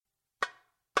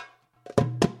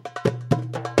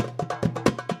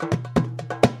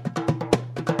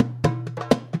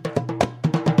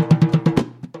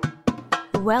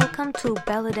Welcome to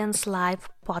Belly Dance Live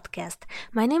podcast.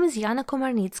 My name is Yana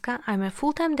Komarnitska. I'm a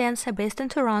full-time dancer based in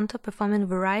Toronto, performing a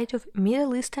variety of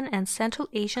Middle Eastern and Central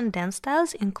Asian dance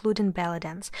styles, including belly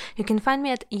dance. You can find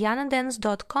me at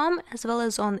yanadance.com as well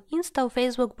as on Insta or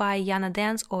Facebook by Yana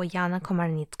Dance or Yana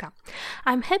Komarnitska.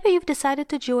 I'm happy you've decided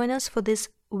to join us for this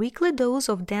weekly dose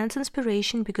of dance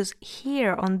inspiration because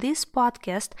here on this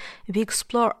podcast we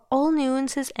explore all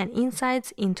nuances and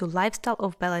insights into lifestyle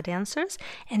of belly dancers,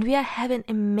 and we are having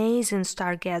amazing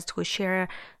star guests who share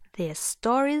their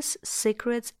stories,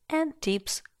 secrets and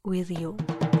tips with you.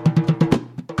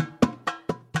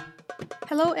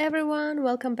 Hello everyone,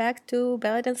 welcome back to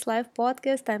Belly Dance Live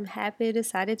podcast. I'm happy you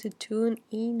decided to tune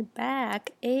in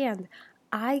back, and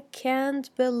I can't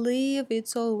believe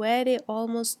it's already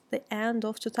almost the end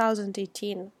of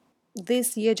 2018.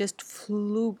 This year just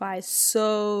flew by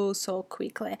so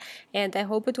quickly, and I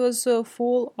hope it was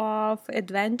full of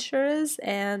adventures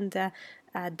and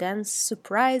dance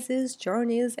surprises,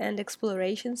 journeys and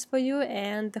explorations for you,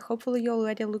 and hopefully you're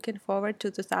already looking forward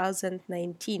to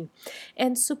 2019.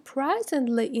 And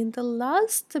surprisingly, in the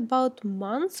last about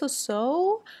month or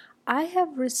so, I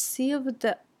have received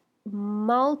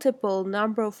multiple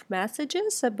number of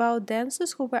messages about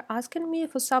dancers who were asking me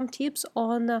for some tips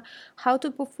on how to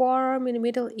perform in the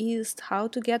Middle East, how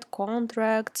to get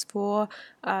contracts for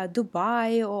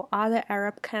Dubai or other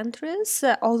Arab countries.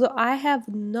 Although I have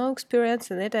no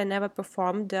experience in it, I never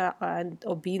performed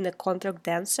or been a contract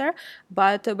dancer,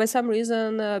 but by some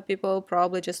reason people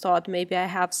probably just thought maybe I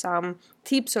have some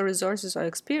tips or resources or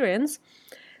experience.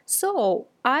 So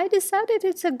I decided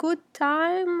it's a good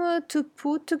time to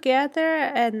put together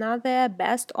another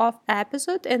best of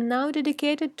episode, and now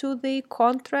dedicated to the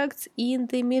contracts in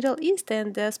the Middle East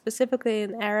and specifically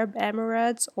in Arab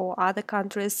Emirates or other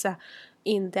countries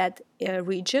in that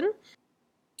region.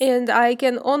 And I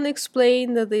can only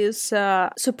explain this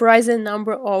surprising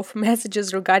number of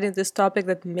messages regarding this topic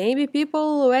that maybe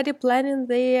people already planning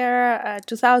their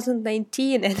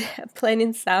 2019 and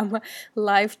planning some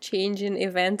life-changing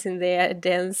events in their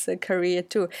dance career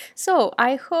too. So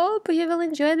I hope you will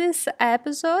enjoy this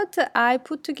episode. I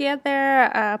put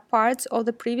together parts of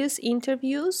the previous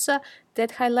interviews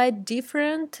that highlight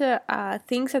different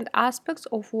things and aspects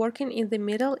of working in the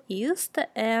Middle East,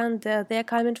 and they're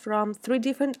coming from three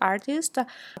different artists: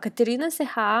 Katerina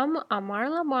Seham, Amar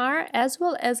Lamar, as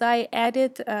well as I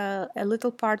added a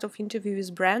little part of interview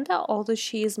with Brenda, although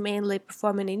she is mainly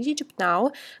performing in Egypt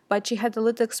now, but she had a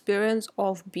little experience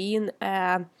of being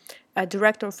a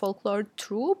director of folklore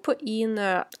troupe in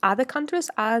other countries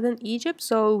other than Egypt.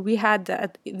 So we had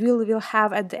we'll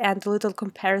have at the end a little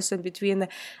comparison between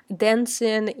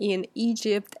dancing in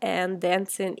Egypt and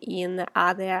dancing in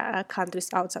other countries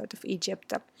outside of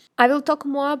Egypt. I will talk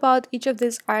more about each of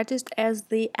these artists as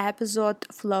the episode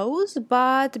flows,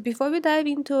 but before we dive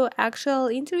into actual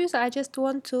interviews, I just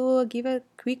want to give a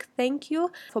quick thank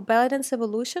you for Belly Dance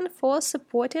Evolution for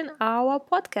supporting our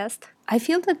podcast. I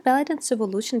feel that Belly Dance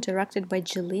Evolution, directed by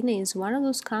Jelena, is one of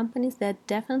those companies that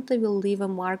definitely will leave a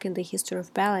mark in the history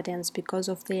of belly dance because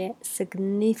of their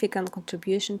significant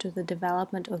contribution to the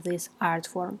development of this art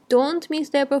form. Don't miss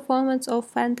their performance of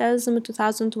Phantasm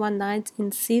 2001 Nights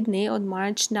in Sydney on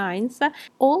March 9th.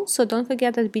 Also, don't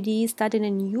forget that BDE is starting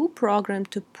a new program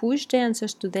to push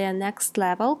dancers to their next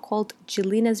level called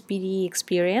Jelena's BDE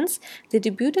Experience. The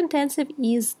debut intensive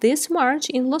is this March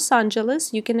in Los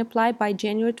Angeles. You can apply by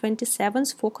January 27th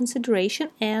for consideration,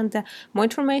 and more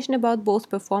information about both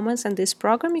performance and this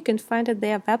program you can find at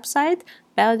their website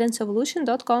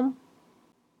bellydanceevolution.com.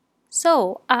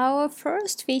 So, our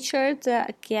first featured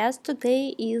guest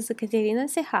today is Katerina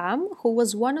Seham, who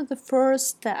was one of the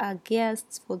first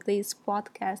guests for this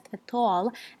podcast at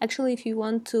all. Actually, if you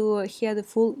want to hear the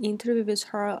full interview with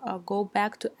her, go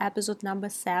back to episode number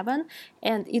 7,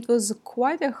 and it was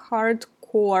quite a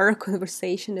hardcore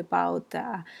conversation about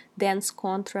dance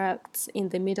contracts in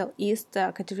the Middle East.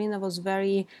 Katerina was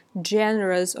very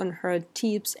generous on her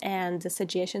tips and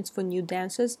suggestions for new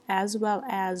dancers, as well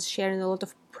as sharing a lot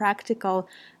of practical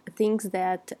things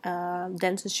that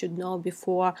dancers should know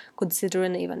before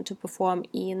considering even to perform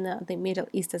in the Middle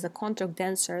East as a contract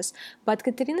dancers. But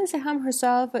Katerina Seham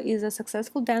herself is a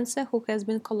successful dancer who has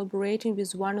been collaborating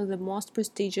with one of the most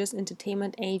prestigious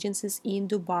entertainment agencies in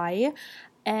Dubai.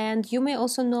 And you may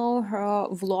also know her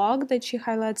vlog that she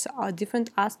highlights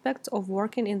different aspects of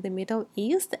working in the Middle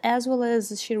East, as well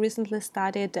as she recently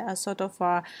started a sort of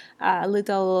a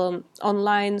little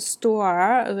online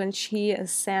store when she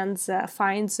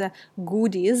finds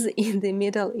goodies in the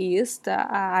Middle East.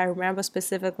 I remember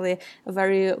specifically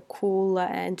very cool,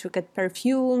 intricate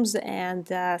perfumes and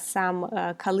some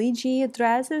Khaliji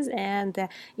dresses. And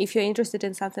if you're interested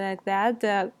in something like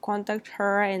that, contact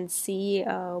her and see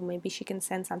maybe she can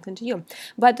send something to you.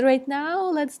 But right now,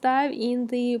 let's dive in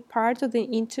the part of the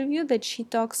interview that she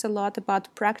talks a lot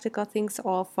about practical things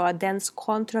of dance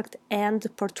contract and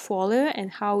portfolio,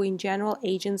 and how in general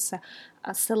agents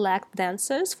select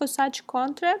dancers for such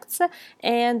contracts.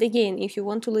 And again, if you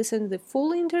want to listen to the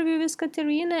full interview with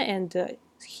Katerina and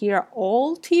hear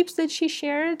all tips that she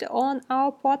shared on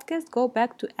our podcast, go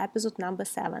back to episode number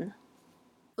 7.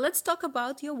 Let's talk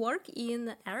about your work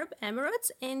in Arab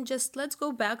Emirates, and just let's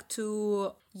go back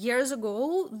to years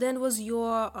ago. Then was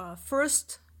your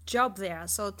first job there.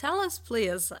 So tell us,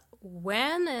 please,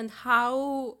 when and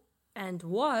how and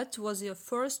what was your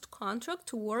first contract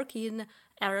to work in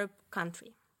Arab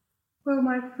country? Well,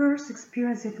 my first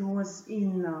experience, it was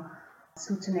in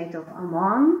Sultanate of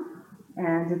Oman,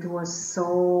 and it was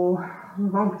so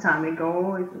long time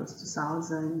ago. It was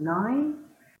 2009.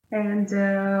 And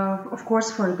of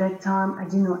course, for that time, I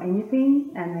didn't know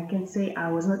anything, and I can say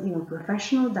I was not even a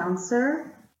professional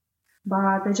dancer,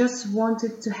 but I just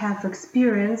wanted to have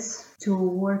experience to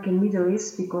work in Middle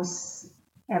East, because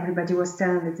everybody was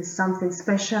telling that it's something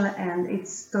special and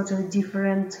it's totally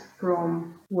different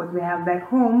from what we have back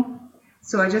home.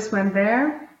 So I just went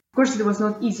there. Of course, it was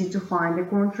not easy to find a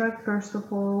contract, first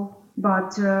of all,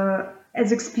 but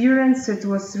as experience, it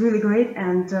was really great,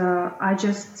 and I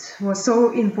just was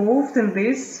so involved in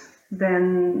this.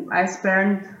 Then I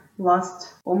spent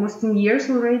last almost 10 years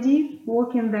already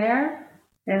working there,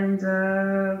 and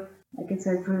I can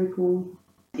say it's really cool.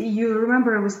 You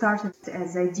remember we started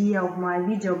as the idea of my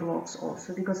video blogs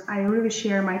also, because I really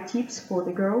share my tips for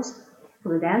the girls,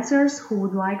 for the dancers who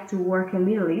would like to work in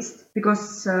Middle East,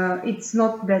 because it's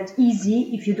not that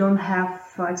easy if you don't have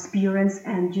experience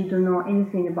and you don't know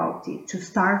anything about it to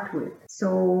start with.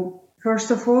 So first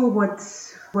of all, what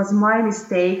was my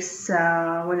mistakes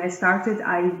when I started,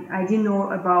 I didn't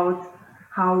know about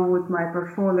how would my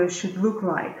portfolio should look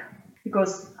like,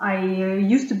 because I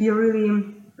used to be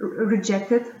really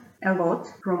rejected a lot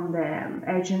from the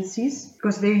agencies,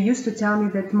 because they used to tell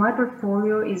me that my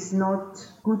portfolio is not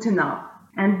good enough.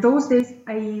 And those days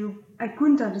I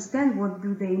couldn't understand what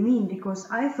do they mean, because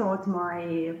I thought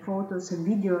my photos and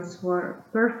videos were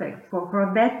perfect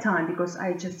for that time, because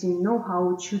I just didn't know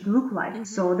how it should look like. Mm-hmm.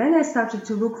 So then I started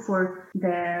to look for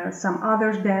some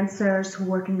other dancers who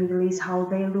work in Middle East, how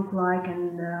they look like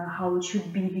and how it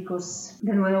should be, because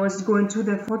then when I was going to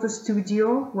the photo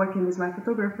studio working with my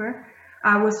photographer,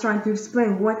 I was trying to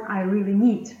explain what I really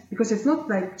need, because it's not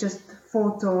like just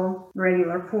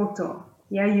regular photo.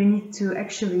 Yeah, you need to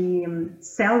actually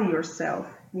sell yourself.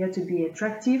 You have to be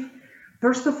attractive.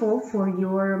 First of all, for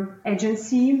your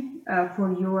agency,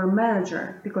 for your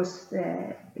manager, because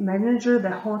the manager,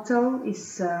 the hotel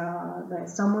is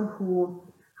someone who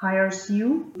hires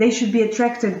you. They should be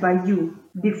attracted by you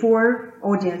before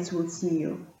audience will see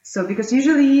you. So because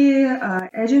usually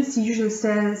agency usually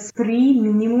says 3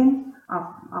 minimum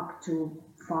up to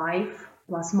 5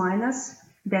 plus minus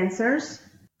dancers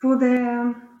for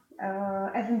the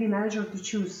F&B manager to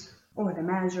choose, or the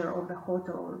manager of the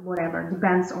hotel, or whatever,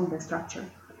 depends on the structure.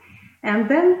 And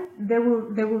then they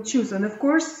will choose, and of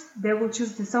course they will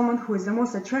choose someone who is the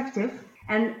most attractive.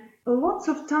 And lots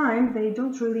of time they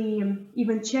don't really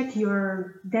even check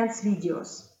your dance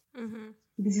videos. Mm-hmm.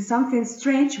 This is something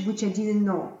strange which I didn't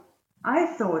know. I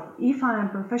thought if I am a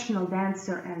professional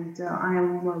dancer and I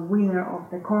am a winner of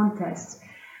the contest,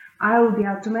 I will be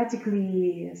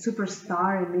automatically a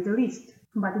superstar in Middle East.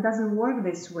 But it doesn't work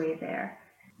this way there.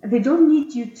 They don't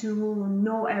need you to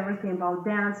know everything about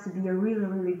dance to be a really,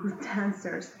 really good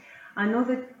dancers. I know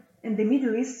that in the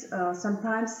Middle East,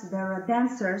 sometimes there are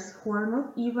dancers who are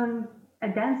not even a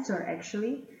dancer,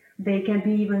 actually. They can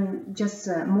be even just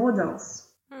models.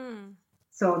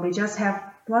 So they just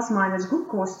have plus minus good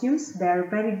costumes. They're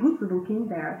very good looking,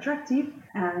 they're attractive,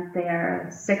 and they're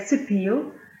sex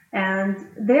appeal, and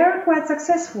they're quite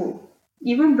successful.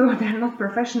 Even though they're not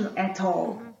professional at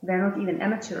all, they're not even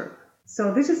amateur.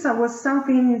 So this was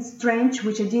something strange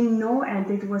which I didn't know,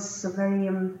 and it was very,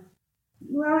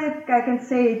 I can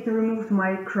say it removed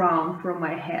my crown from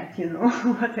my head,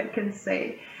 what I can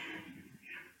say.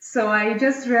 So I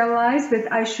just realized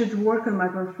that I should work on my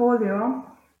portfolio,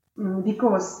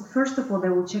 because first of all they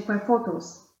will check my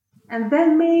photos, and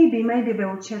then maybe they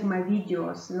will check my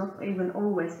videos, not even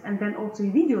always, and then also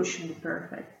the video should be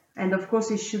perfect. And of course,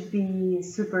 it should be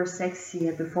super sexy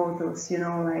at the photos,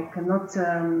 like not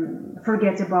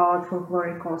forget about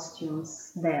folkloric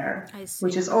costumes there, I see.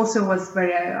 which is also was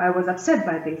I was upset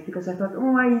by this because I thought,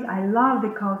 oh, I love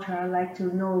the culture, I like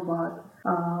to know about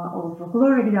of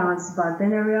folkloric dance, but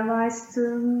then I realized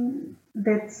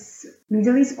that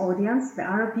Middle East audience, the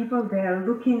Arab people, they are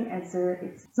looking at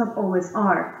it's not always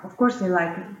art. Of course, they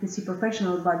like to see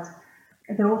professional, but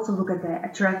they also look at the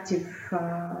attractive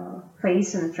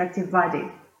face and attractive body.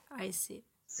 I see.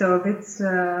 So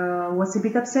that was a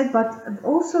bit upset, but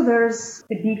also there's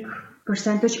a big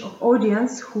percentage of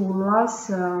audience who loves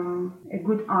a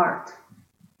good art.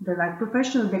 They like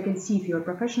professional, they can see if you're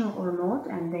professional or not,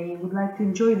 and they would like to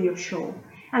enjoy your show.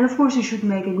 And of course, you should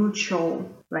make a good show,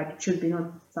 like it should be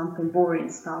not something boring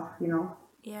stuff.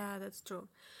 Yeah, that's true.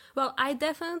 Well, I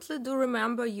definitely do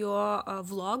remember your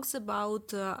vlogs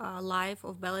about life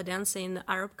of belly dance in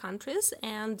Arab countries,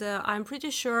 and I'm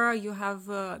pretty sure you have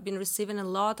been receiving a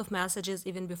lot of messages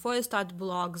even before you start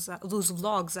those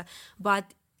vlogs,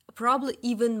 but probably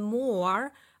even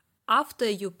more after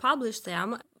you publish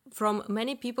them from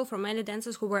many people, from many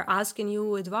dancers who were asking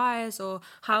you advice or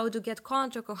how to get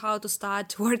contract or how to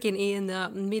start working in the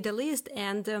Middle East.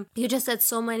 And you just had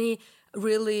so many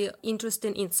really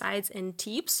interesting insights and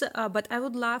tips, but I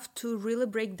would love to really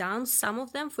break down some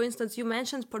of them. For instance, you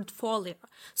mentioned portfolio.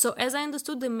 So as I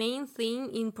understood, the main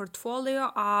thing in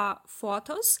portfolio are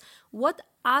photos. What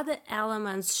other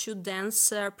elements should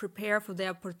dancer prepare for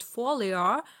their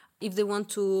portfolio if they want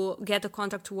to get a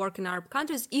contract to work in Arab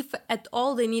countries, if at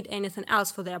all they need anything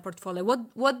else for their portfolio?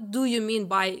 What do you mean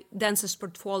by dancer's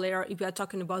portfolio if you are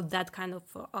talking about that kind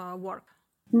of work?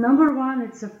 Number one,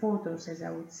 it's the photos, as I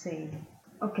would say.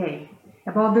 Okay,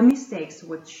 about the mistakes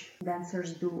which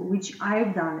dancers do, which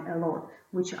I've done a lot,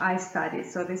 which I studied.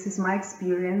 So this is my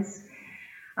experience.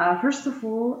 First of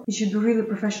all, it should be really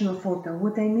professional photo.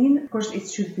 What I mean, of course, it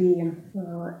should be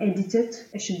edited.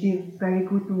 It should be very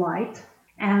good light.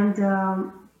 And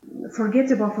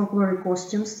forget about folkloric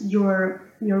costumes.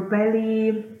 Your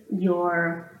belly,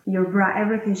 your bra,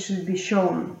 everything should be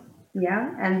shown.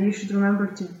 Yeah, and you should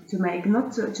remember to make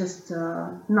not just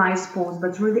nice pose,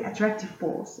 but really attractive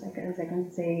pose, as I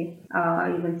can say,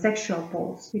 even sexual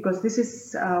pose, because this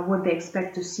is what they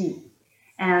expect to see.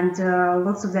 And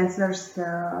lots of dancers,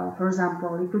 for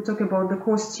example, if we talk about the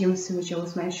costumes, which I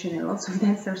was mentioning, lots of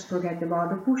dancers forget about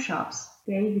the push-ups,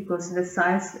 okay? Because the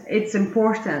size, it's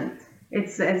important.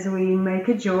 It's as we make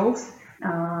a joke,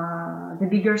 the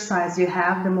bigger size you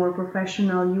have, the more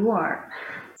professional you are.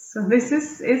 So this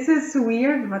is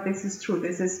weird, but this is true.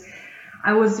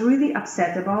 I was really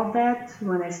upset about that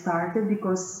when I started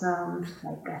because,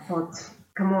 I thought,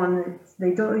 come on,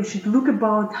 you should look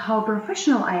about how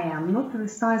professional I am, not the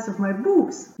size of my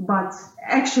boobs. But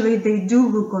actually, they do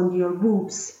look on your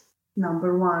boobs,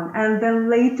 number one. And then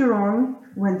later on,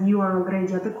 when you are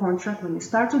already at the contract, when you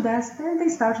start to dance, then they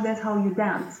start to dance how you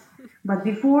dance. But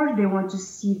before, they want to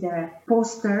see the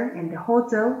poster in the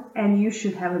hotel, and you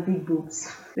should have a big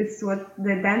boobs. It's what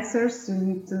the dancers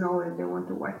need to know if they want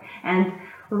to work. And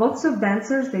lots of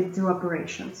dancers, they do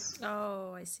operations.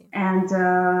 Oh, I see.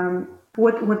 And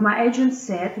what my agent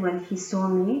said when he saw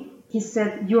me, he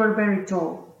said, "You are very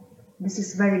tall. This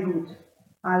is very good.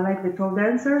 I like the tall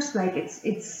dancers. Like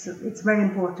it's very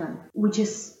important." Which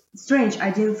is strange. I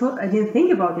didn't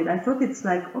think about it. I thought it's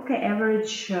like, okay,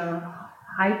 average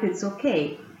height, it's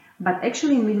okay. But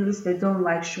actually in Middle East, they don't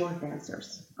like short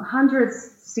dancers.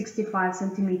 165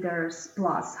 centimeters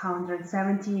plus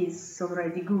 170 is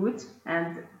already good.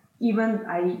 And even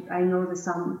I know that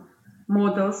some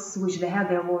models which they had,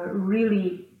 they were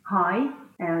really high,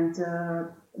 and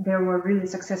they were really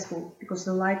successful because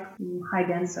they like high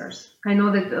dancers. I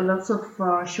know that lots of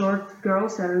short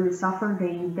girls are really suffer.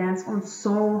 They dance on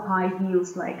so high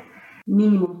heels, like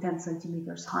minimum 10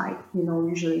 centimeters high.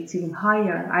 Usually it's even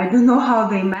higher. I don't know how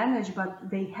they manage, but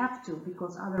they have to,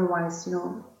 because otherwise,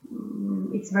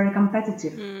 it's very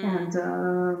competitive. And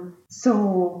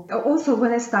so also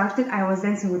when I started, I was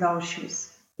dancing without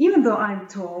shoes, even though I'm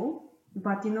tall.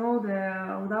 But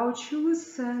without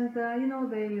shoes, and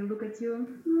they look at you.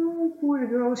 Oh, poor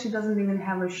girl, she doesn't even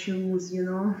have her shoes.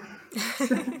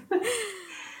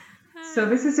 So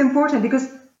this is important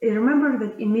because remember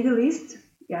that in Middle East,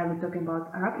 we're talking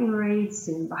about Arab Emirates,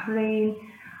 in Bahrain.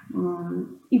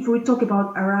 If we talk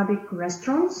about Arabic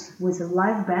restaurants with a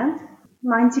live band,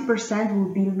 90%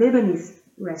 will be Lebanese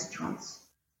restaurants.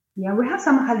 Yeah, we have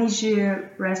some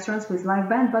Khaliji restaurants with live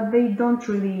band, but they don't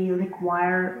really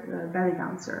require a belly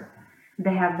dancer.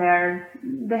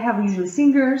 They have usually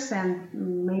singers and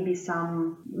maybe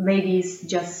some ladies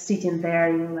just sitting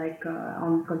there, like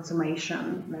on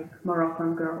consummation, like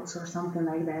Moroccan girls or something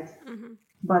like that. Mm-hmm.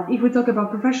 But if we talk about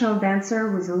professional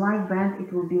dancer with a live band,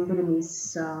 it will be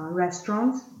Lebanese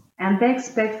restaurant, and they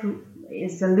expect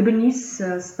is a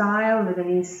Lebanese style,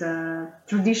 Lebanese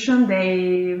tradition.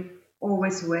 They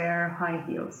always wear high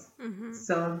heels. Mm-hmm.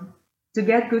 So to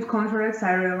get good contracts,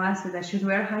 I realized that I should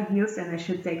wear high heels and I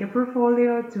should take a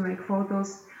portfolio to make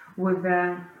photos with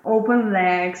open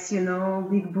legs,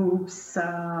 big boobs,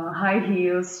 high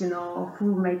heels,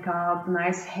 full makeup,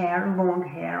 nice hair, long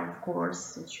hair, of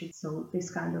course. It should, so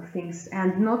these kind of things.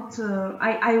 And not,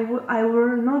 I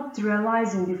were not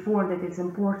realizing before that it's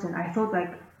important. I thought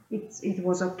like it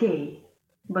was okay.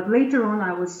 But later on,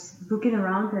 I was looking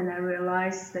around and I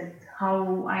realized that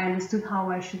I understood how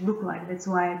I should look like. That's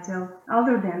why I tell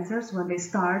other dancers when they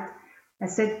start, I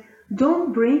said,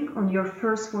 don't bring on your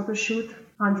first photo shoot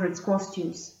hundreds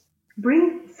costumes.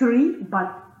 Bring 3,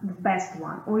 but the best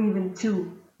one, or even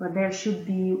 2, but there should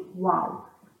be wow.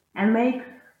 And make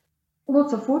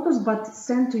lots of photos, but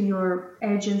send to your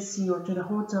agency or to the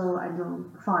hotel,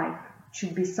 5.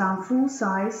 Should be some full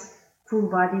size, full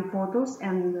body photos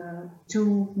and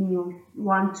 2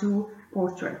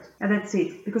 portrait. And that's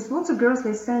it. Because lots of girls,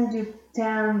 they send you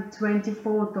 10, 20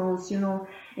 photos,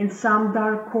 in some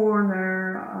dark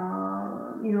corner,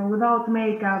 without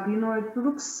makeup, it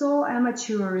looks so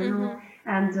amateur,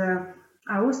 and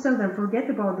I always tell them, forget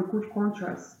about the good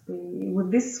contrast.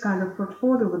 With this kind of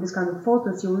portfolio, with this kind of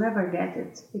photos, you'll never get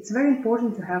it. It's very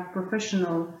important to have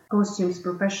professional costumes,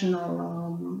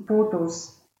 professional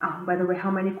photos. By the way,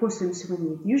 how many costumes we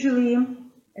need? Usually,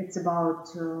 it's about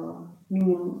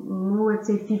minimum, let's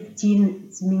say 15,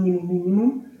 it's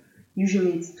minimum.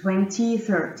 Usually it's 20,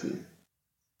 30.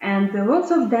 And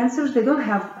lots of dancers, they don't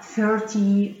have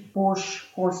 30 posh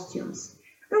costumes.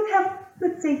 They have,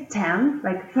 let's say 10,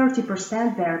 like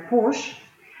 30% they're posh,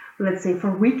 let's say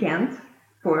for weekend,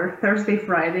 for Thursday,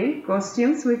 Friday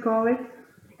costumes, we call it.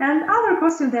 And other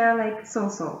costumes, they're like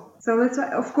so-so. So that's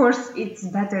why, of course, it's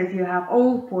better if you have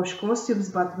all posh costumes,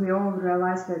 but we all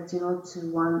realize that,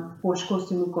 one posh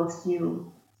costume will cost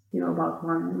you, about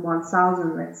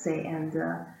 1,000, let's say, and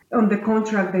on the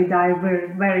contract, they die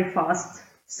very, very fast.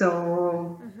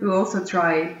 So we also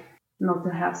try not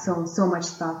to have so much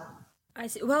stuff. I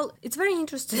see. Well, it's very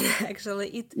interesting, actually.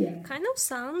 It kind of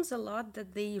sounds a lot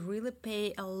that they really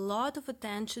pay a lot of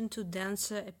attention to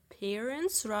dancer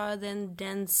appearance rather than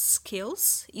dance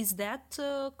skills. Is that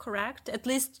correct? At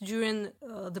least during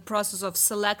the process of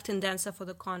selecting dancer for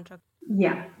the contract.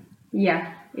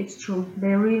 Yeah, it's true.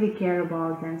 They really care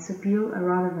about dance appeal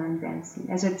rather than dancing.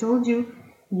 As I told you,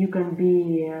 you can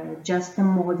be just a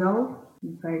model,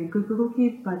 very good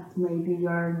looking, but maybe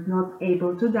you're not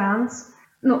able to dance.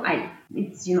 No,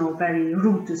 it's, very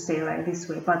rude to say like this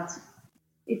way, but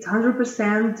it's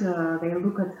 100% they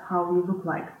look at how you look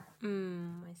like.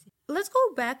 I see. Let's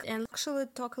go back and actually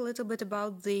talk a little bit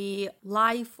about the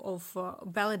life of a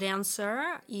ballet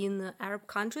dancer in Arab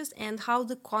countries and how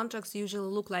the contracts usually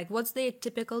look like. What's their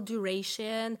typical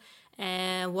duration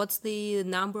and what's the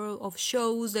number of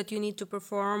shows that you need to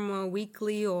perform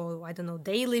weekly or, I don't know,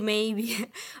 daily maybe.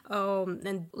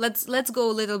 And let's go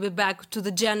a little bit back to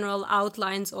the general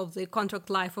outlines of the contract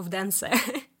life of dancer.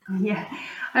 Yeah,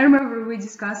 I remember we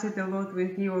discussed it a lot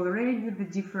with you already, the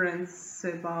difference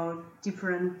about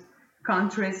different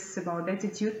countries, about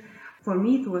attitude. For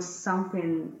me, it was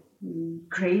something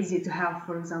crazy to have,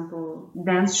 for example,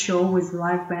 dance show with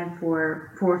live band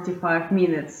for 45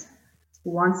 minutes.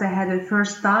 Once I had it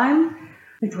first time,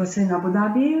 it was in Abu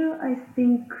Dhabi, I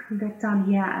think, that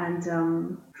time,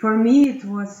 and for me it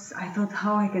was, I thought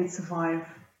how I can survive.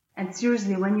 And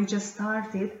seriously, when you just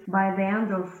started, by the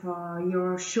end of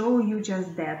your show, you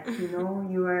just dead,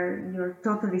 you're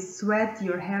totally sweat,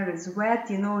 your hair is wet,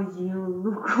 you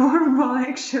look horrible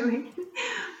actually,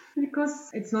 because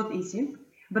it's not easy.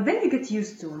 But then you get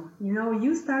used to,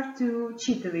 you start to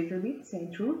cheat a little bit, say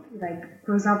truth. Like,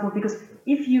 for example, because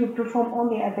if you perform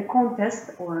only at the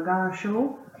contest or a gala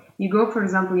show, you go, for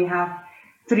example, you have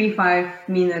 3-5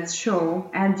 minutes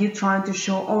show and you're trying to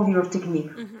show all your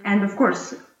technique. And of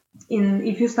course,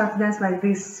 if you start to dance like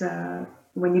this,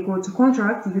 when you go to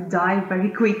contract, you die very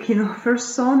quick,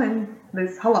 first song and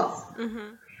there's halas.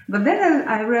 But then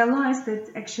I realized that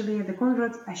actually at the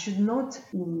contract, I should not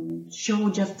show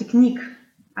just technique.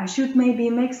 I should maybe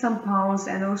make some pause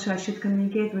and also I should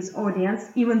communicate with audience,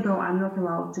 even though I'm not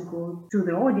allowed to go to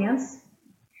the audience.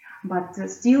 But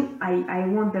still, I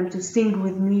want them to sing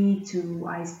with me,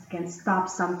 I can stop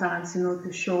sometimes,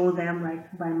 to show them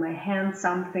like by my hand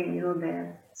something,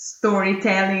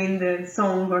 storytelling the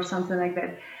song or something like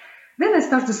that. Then I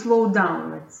start to slow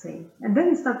down, let's say, and then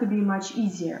it start to be much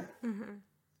easier.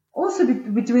 Also,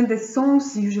 between the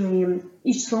songs, usually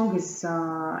each song is,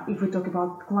 if we talk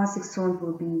about classic song,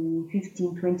 will be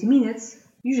 15-20 minutes,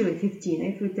 usually 15.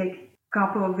 If we take a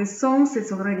couple of these songs,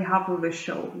 it's already half of the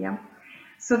show, yeah?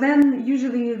 So then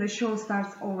usually the show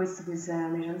starts always with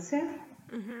mise en scène.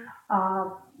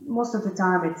 Most of the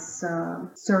time it's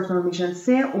certain mise en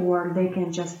scène, or they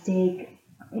can just take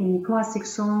any classic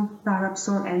song, Arab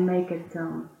song, and make it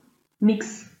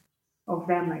mix of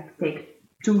them, like take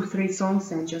 2-3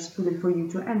 songs and just put it for you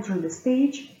to enter the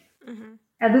stage.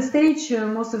 At the stage,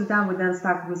 most of the time we then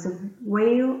start with a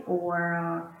whale,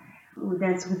 or we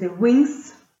dance with the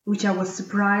wings, which I was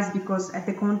surprised because at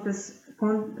the contest,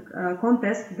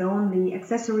 the only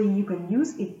accessory you can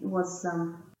use it was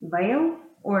veil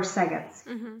or saggats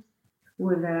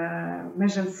with a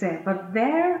mise en scène. But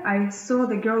there I saw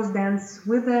the girls dance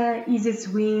with the easy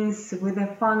swings, with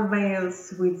the fun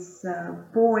veils, with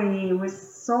boy, with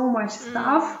so much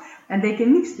stuff, and they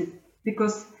can mix it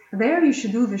because there you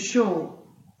should do the show.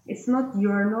 It's not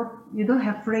you don't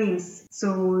have frames.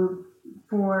 So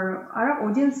for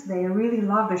Arab audience, they really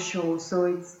love the show. So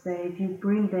if you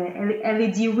bring the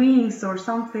LED wings or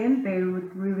something, they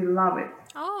would really love it.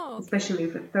 Oh, okay. Especially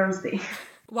if it's Thursday.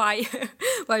 Why?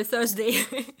 Why Thursday?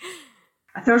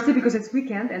 Thursday because it's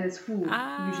weekend and it's full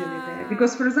usually there.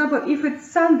 Because for example, if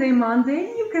it's Sunday,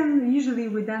 Monday,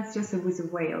 we dance just with a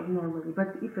whale normally.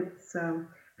 But if it's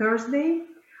Thursday,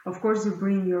 of course you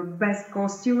bring your best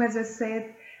costume, as I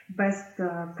said, best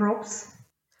props,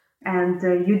 and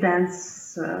you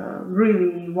dance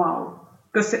really wow.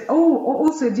 Because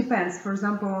also it depends. For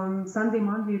example, on Sunday,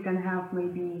 Monday you can have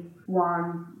maybe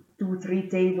 1, 2, 3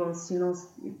 tables.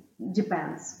 It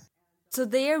depends. So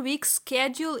their week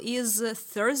schedule is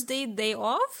Thursday day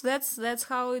off? That's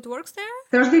how it works there?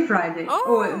 Thursday, Friday.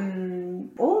 Oh.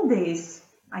 All days.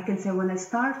 I can say when I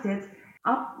started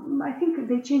I think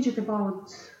they changed it about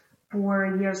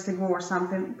 4 years ago or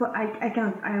something. But I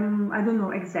don't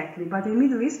know exactly. But in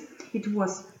Middle East, it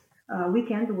was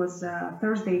weekend was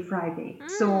Thursday, Friday.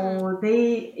 So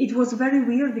it was very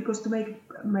weird because to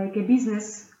make a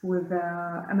business with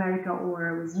America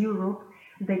or with Europe,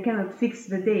 they cannot fix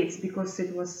the dates because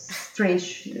it was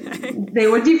strange. They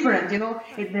were different,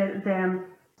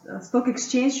 The stock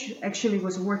exchange actually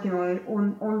was working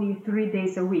on only 3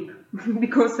 days a week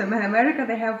because in America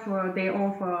they have day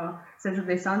off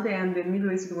Saturday, Sunday, and in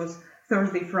Middle East it was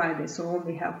Thursday, Friday, so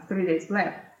only have 3 days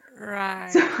left. Right.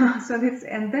 So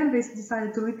and then they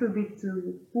decided a little bit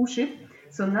to push it.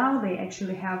 So now they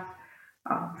actually have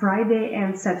Friday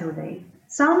and Saturday.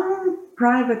 Some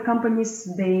private companies,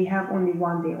 they have only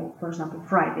 1 day off, for example,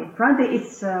 Friday. Friday,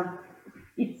 it's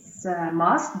a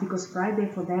must because Friday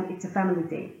for them, it's a family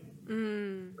day.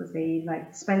 Because they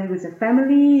like spend it with the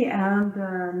family and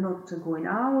not going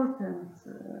out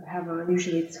and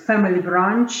usually it's family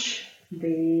brunch.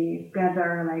 They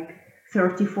gather like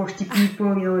 30, 40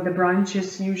 people, the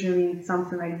brunches, usually it's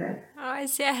something like that. Oh, I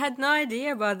see. I had no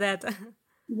idea about that.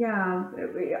 Yeah,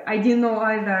 I didn't know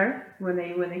either when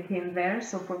I came there,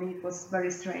 so for me it was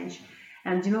very strange.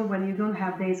 And when you don't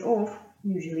have days off,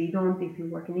 usually you don't if you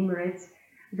work in Emirates,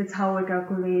 that's how I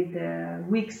calculate the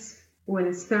weeks when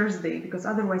it's Thursday, because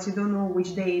otherwise you don't know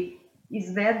which day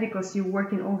is that because you're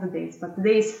working all the days. But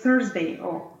today is Thursday,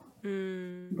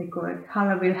 they call it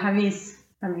Halawil Hamis.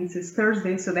 Hamis is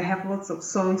Thursday, so they have lots of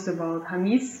songs about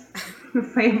Hamis,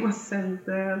 famous and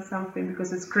something,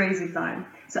 because it's crazy time.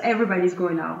 So everybody's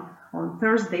going out on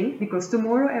Thursday because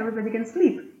tomorrow everybody can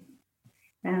sleep.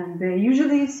 And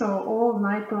usually, so all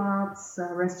nightclubs,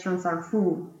 restaurants are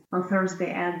full on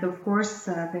Thursday. And of course,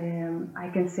 I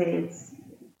can say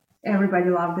everybody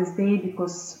loves this day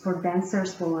because for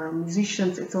dancers, for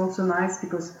musicians, it's also nice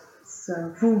because it's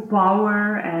full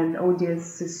power and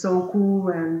audience is so cool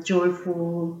and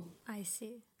joyful. I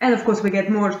see. And of course, we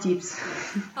get more tips.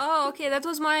 Oh, okay. That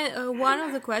was my one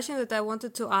of the questions that I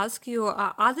wanted to ask you.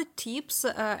 Are the tips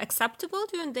acceptable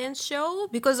during dance show?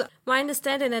 Because my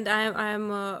understanding, and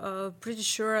I'm pretty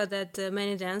sure that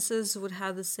many dancers would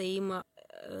have the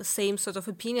same sort of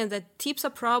opinion, that tips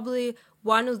are probably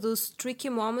one of those tricky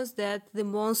moments that the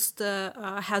most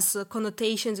has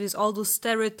connotations with all those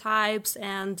stereotypes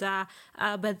and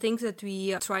bad things that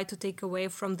we try to take away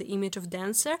from the image of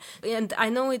dancer. And I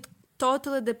know it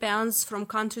totally depends from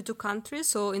country to country.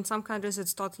 So in some countries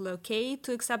it's totally okay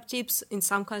to accept tips. In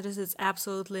some countries it's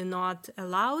absolutely not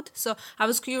allowed. So I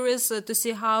was curious to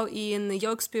see how, in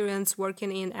your experience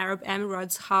working in Arab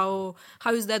Emirates, how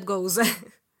is that goes.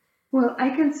 Well, I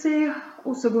can say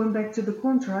also going back to the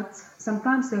contracts,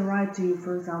 sometimes they write to you,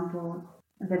 for example,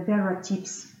 that there are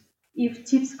tips. If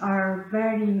tips are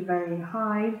very, very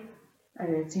high,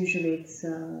 it's usually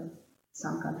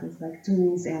some countries like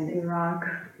Tunis and Iraq,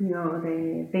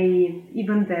 they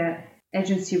even the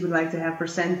agency would like to have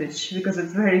percentage because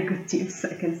it's very good tips,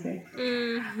 I can say.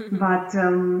 But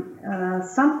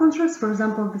some contracts, for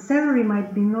example, the salary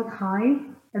might be not high,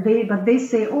 but they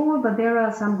say, oh, but there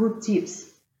are some good tips.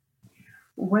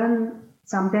 When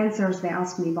some dancers, they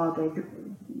ask me about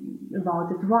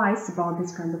advice about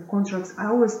this kind of contracts, I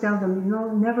always tell them,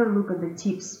 never look at the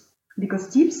tips, because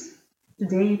tips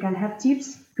today you can have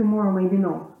tips, tomorrow maybe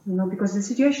no, because the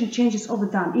situation changes all the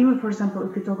time. Even, for example,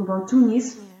 if you talk about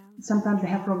Tunis, sometimes they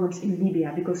have problems in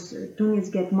Libya because Tunis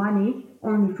get money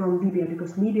only from Libya,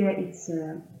 because Libya it's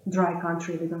a dry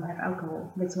country, they don't have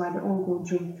alcohol. That's why they all go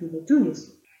drink to the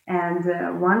Tunis. And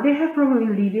when they have problem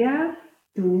in Libya,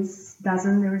 Tunis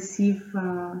doesn't receive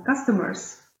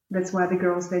customers. That's why the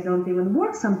girls, they don't even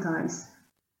work sometimes.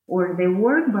 Or they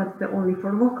work, but only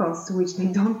for locals, which they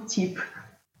don't tip.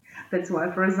 That's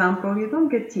why, for example, you don't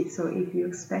get tips. So if you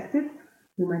expect it,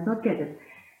 you might not get it.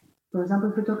 For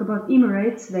example, if we talk about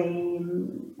Emirates,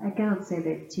 I cannot say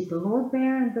they tip a lot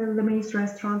there in the Lebanese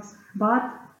restaurants,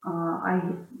 but I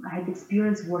had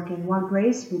experience working in one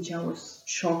place, which I was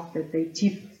shocked that they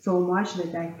tip so much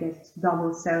that I get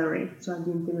double salary. So I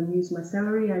didn't even use my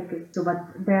salary.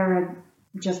 But there are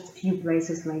just few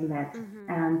places like that.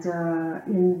 And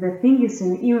the thing is,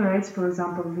 in Emirates, for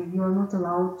example, you are not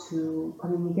allowed to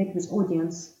communicate with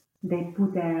audience. They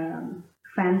put a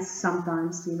fence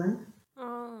sometimes even.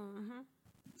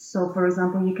 So, for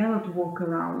example, you cannot walk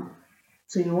around.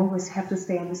 So you always have to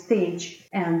stay on the stage,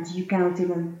 and you cannot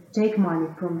even take money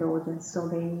from the audience. So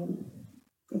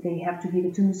they have to give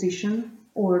it to musician.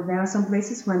 Or there are some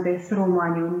places when they throw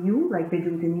money on you, like they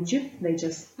do it in Egypt. They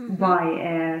just buy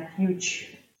a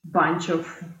huge bunch of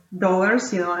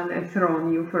dollars, and they throw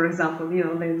on you. For example,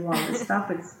 they love this stuff.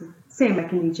 It's the same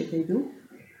like in Egypt they do.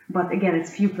 But again,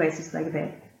 it's few places like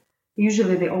that.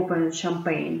 Usually they open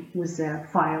champagne with a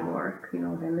firework. The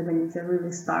Lebanese, they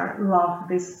really love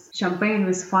this champagne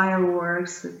with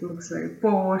fireworks. It looks very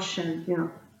posh,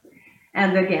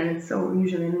 and again, it's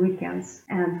usually in weekends.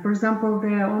 And for example,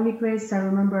 the only place I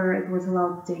remember it was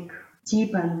allowed to take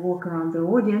tip and walk around the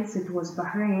audience, it was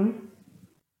Bahrain.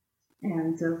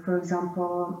 And for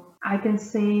example, I can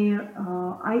say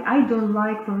I don't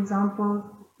like, for example,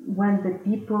 when the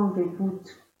people, they put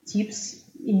tips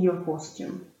in your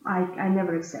costume. I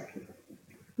never accept it.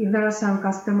 If there are some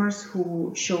customers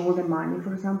who show the money,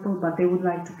 for example, but they would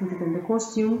like to put it in the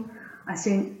costume, I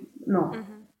say no.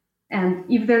 And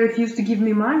if they refuse to give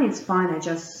me money, it's fine, I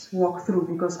just walk through,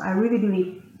 because I really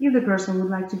believe if the person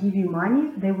would like to give you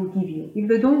money, they will give you. If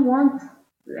they don't want,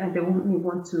 and they only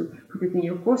want to put it in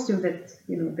your costume, that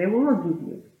they will not give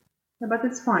you. But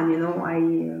it's fine,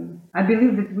 I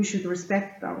believe that we should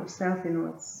respect ourselves.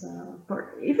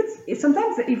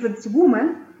 Sometimes if it's a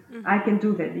woman, I can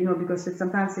do that, because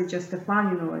sometimes it's just a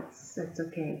fun, it's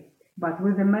okay. But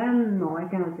with a man, no, I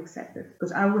cannot accept it,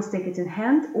 because I always take it in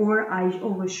hand, or I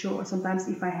always show. Sometimes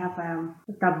if I have a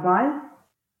tabbal,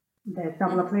 the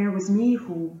tabla player with me,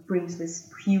 who brings this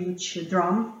huge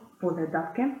drum for the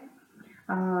dabke,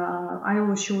 I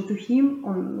always show to him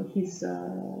on his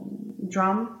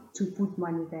drum to put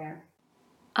money there.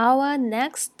 Our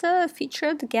next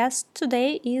featured guest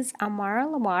today is Amar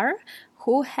Lamar,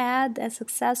 who had a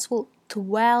successful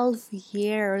 12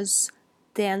 years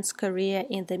dance career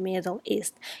in the Middle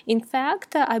East. In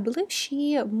fact, I believe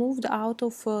she moved out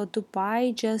of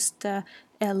Dubai just a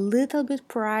little bit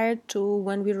prior to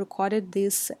when we recorded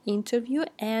this interview.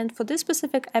 And for this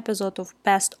specific episode of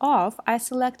Best Of, I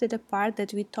selected a part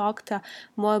that we talked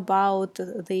more about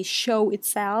the show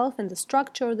itself and the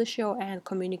structure of the show and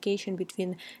communication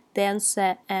between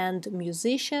dancer and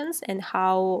musicians and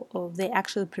how they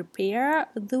actually prepare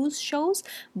those shows.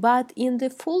 But in the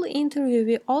full interview,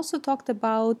 we also talked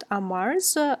about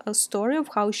Amar's story of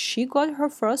how she got her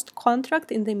first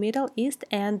contract in the Middle East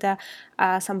and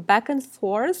some back and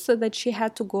forth that she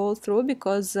had to go through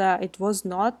because it was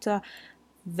not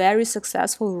very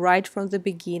successful right from the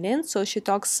beginning. So she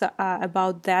talks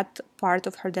about that part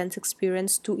of her dance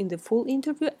experience too in the full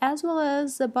interview, as well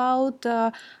as about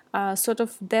sort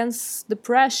of dance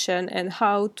depression and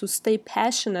how to stay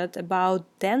passionate about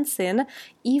dancing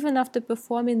even after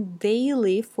performing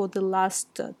daily for the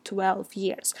last 12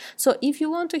 years. So if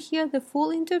you want to hear the full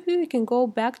interview, you can go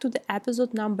back to the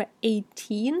episode number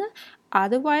 18.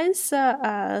 Otherwise,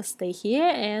 stay here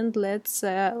and let's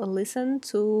listen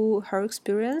to her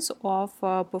experience of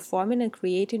performing and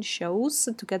creating shows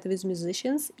together with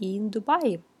musicians in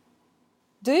Dubai.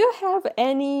 Do you have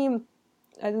any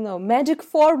I don't know, magic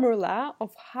formula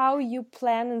of how you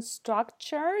plan and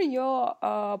structure your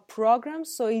program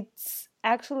so it's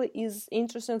actually is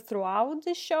interesting throughout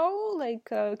the show? Like,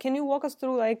 can you walk us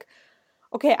through, like,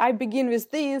 okay, I begin with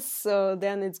this,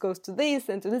 then it goes to this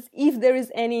and to this, if there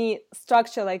is any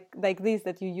structure like this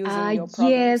that you use in your programs?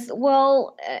 Yes,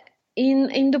 well,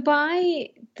 in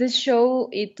Dubai, the show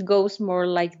it goes more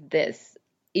like this.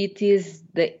 It is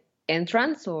the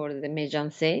entrance or the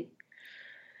méjansé.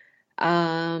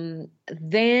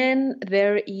 Then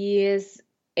there is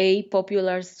a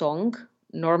popular song.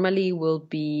 Normally will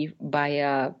be by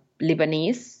a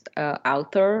Lebanese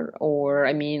author, or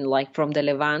I mean, like from the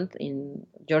Levant. In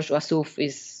George Wassouf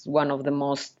is one of the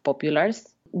most populars.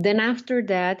 Then after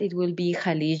that, it will be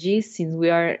Khaliji. Since we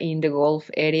are in the Gulf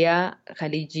area,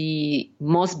 Khaliji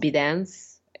must be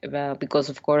dance because,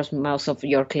 of course, most of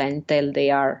your clientele they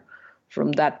are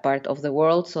from that part of the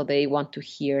world, so they want to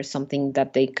hear something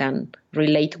that they can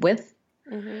relate with.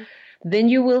 Mm-hmm. Then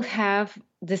you will have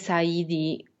the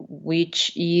Saidi,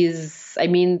 which is, I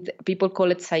mean, people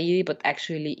call it Saidi, but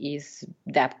actually is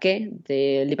Dabke,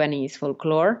 the Lebanese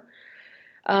folklore.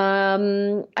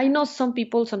 I know some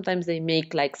people, sometimes they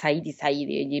make like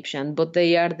Saidi Egyptian, but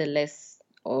they are the less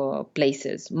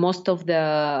places. Most of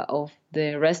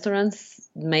the restaurants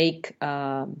make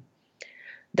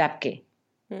Dabke.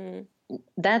 Mm.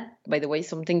 That, by the way, is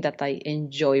something that I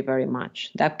enjoy very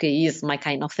much. Dabke is my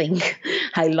kind of thing.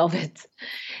 I love it.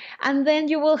 And then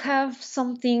you will have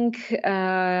something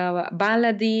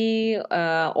baladi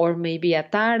or maybe a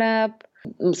tarab.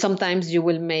 Sometimes you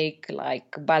will make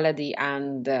like baladi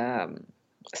and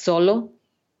solo.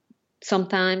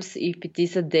 Sometimes if it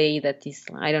is a day that is,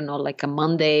 I don't know, like a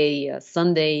Monday, a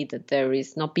Sunday, that there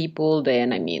is no people,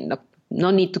 then I mean,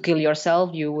 no need to kill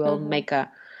yourself. You will make a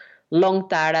long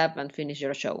tarab and finish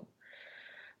your show.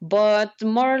 But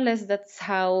more or less that's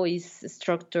how is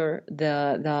structured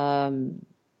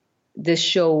the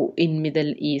show in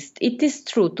Middle East. It is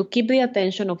true, to keep the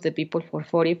attention of the people for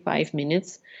 45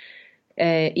 minutes,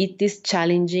 it is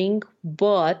challenging,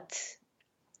 but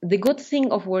the good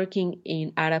thing of working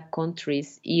in Arab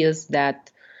countries is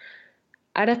that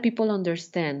Arab people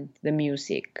understand the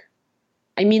music.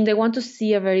 I mean, they want to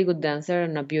see a very good dancer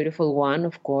and a beautiful one,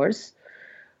 of course,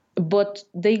 but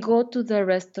they go to the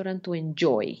restaurant to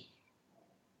enjoy,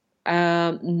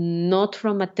 not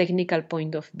from a technical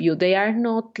point of view. They are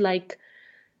not like,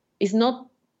 it's not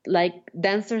like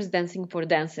dancers dancing for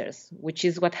dancers, which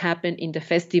is what happened in the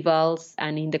festivals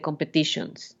and in the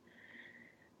competitions.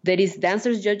 There is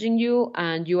dancers judging you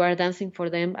and you are dancing for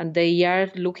them, and they are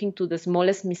looking to the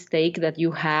smallest mistake that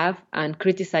you have and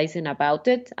criticizing about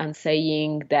it and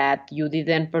saying that you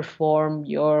didn't perform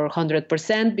your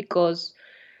 100% because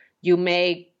you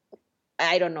make,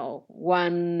 I don't know,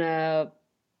 one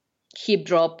hip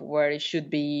drop where it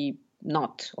should be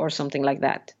not, or something like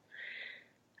that.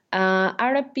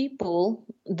 Arab people,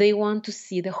 they want to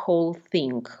see the whole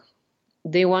thing.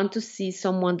 They want to see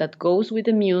someone that goes with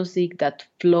the music, that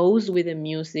flows with the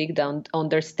music, that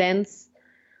understands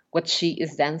what she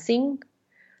is dancing,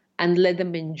 and let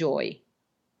them enjoy.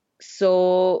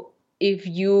 So if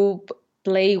you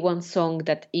play one song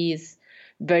that is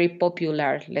very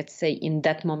popular, let's say in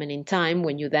that moment in time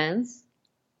when you dance,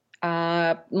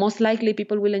 most likely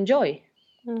people will enjoy.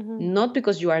 Mm-hmm. Not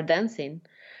because you are dancing,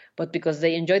 but because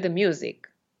they enjoy the music.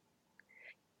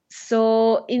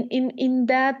 So in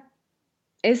that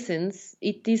essence,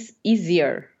 it is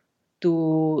easier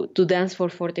to dance for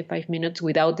 45 minutes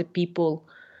without the people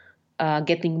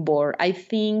getting bored. I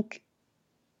think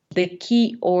the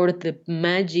key or the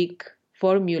magic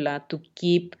formula to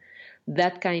keep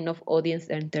that kind of audience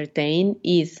entertained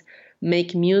is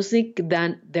make music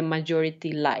that the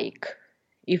majority like.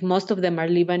 If most of them are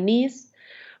Lebanese,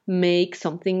 make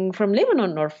something from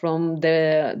Lebanon or from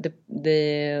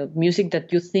the music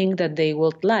that you think that they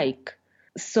would like.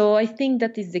 So I think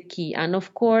that is the key. And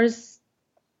of course,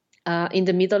 in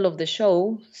the middle of the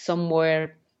show,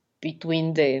 somewhere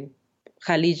between the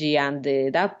Khaliji and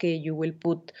the Dabke, you will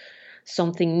put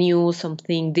something new,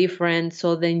 something different,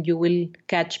 so then you will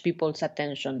catch people's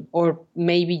attention. Or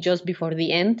maybe just before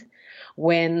the end,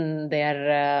 when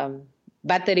their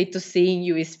battery to seeing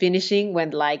you is finishing, when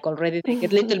like already they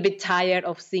get a little bit tired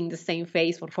of seeing the same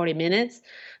face for 40 minutes,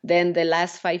 then the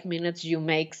last 5 minutes you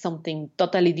make something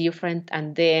totally different,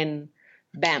 and then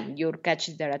bam, you catch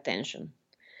their attention.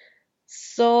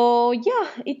 So yeah,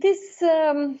 it is,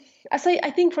 as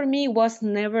I think for me, it was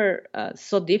never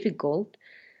so difficult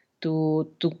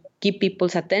to keep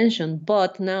people's attention.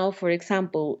 But now, for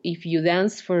example, if you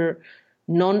dance for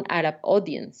non-Arab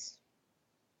audience,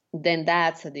 then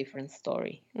that's a different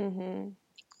story. Mm-hmm.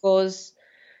 Because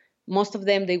Most of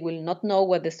them, they will not know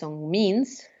what the song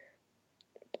means.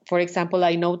 For example,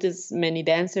 I notice many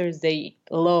dancers, they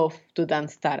love to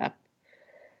dance tarab.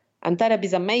 And tarab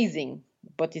is amazing,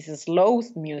 but it's a slow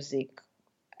music.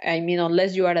 I mean,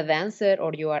 unless you are a dancer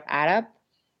or you are Arab,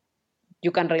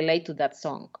 you can relate to that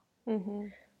song. Mm-hmm.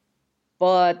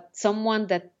 But someone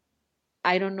that,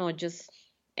 I don't know, just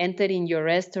enter in your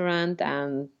restaurant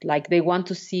and like they want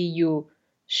to see you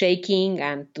shaking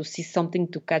and to see something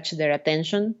to catch their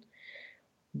attention,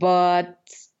 but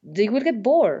they will get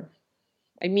bored.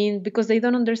 I mean, because they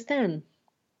don't understand.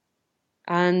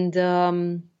 And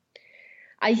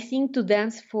I think to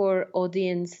dance for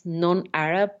audience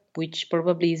non-Arab, which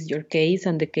probably is your case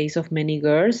and the case of many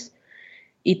girls,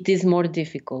 it is more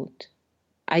difficult.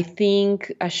 I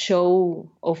think a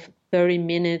show of 30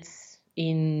 minutes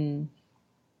in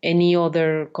any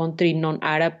other country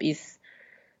non-Arab is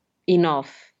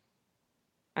enough.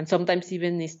 And sometimes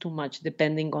even is too much,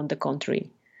 depending on the country.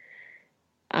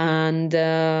 And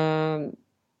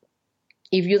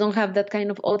if you don't have that kind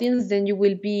of audience, then you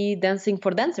will be dancing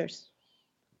for dancers,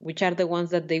 which are the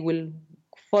ones that they will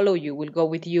follow you, will go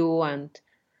with you and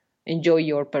enjoy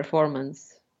your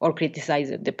performance or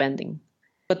criticize it, depending.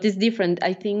 But it's different.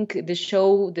 I think the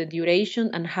show, the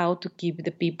duration, and how to keep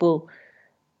the people's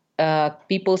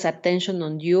attention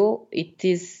on you, it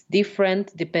is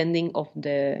different depending on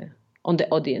the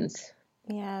audience.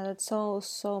 Yeah, that's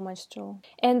so much true.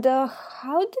 And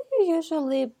how do you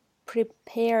usually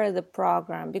prepare the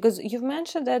program? Because you've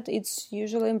mentioned that it's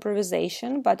usually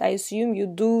improvisation, but I assume you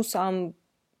do some,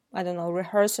 I don't know,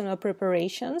 rehearsal or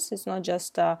preparations. It's not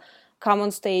just come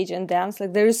on stage and dance.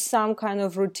 Like there is some kind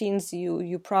of routines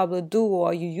you probably do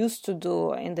or you used to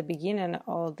do in the beginning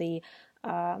of the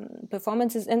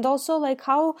performances. And also, like,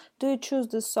 how do you choose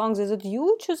the songs? Is it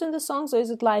you choosing the songs or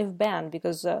is it live band?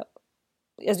 Because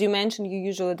as you mentioned, you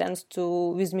usually dance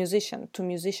to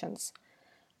musicians.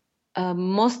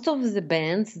 Most of the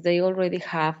bands, they already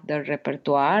have their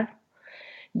repertoire.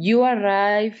 You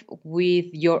arrive with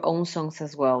your own songs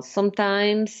as well.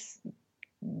 Sometimes,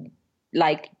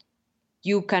 like,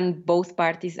 you can both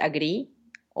parties agree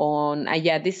on,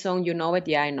 yeah, this song, you know it,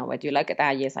 yeah, I know it. You like it?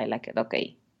 Ah, yes, I like it.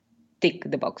 Okay, tick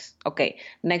the box. Okay,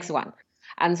 next one,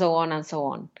 and so on and so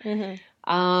on.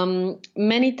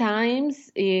 Many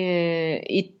times,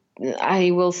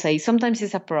 I will say, sometimes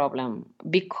it's a problem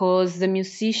because the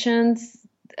musicians,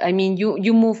 I mean,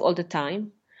 you move all the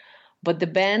time, but the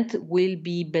band will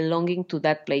be belonging to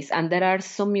that place. And there are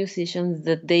some musicians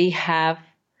that they have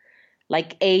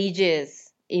like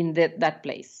ages in that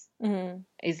place.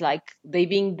 It's like they've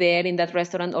been there in that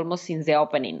restaurant almost since the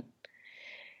opening.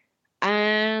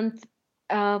 And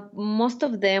most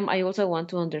of them, I also want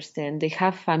to understand, they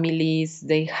have families,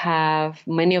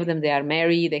 many of them, they are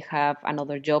married, they have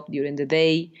another job during the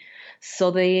day.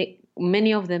 So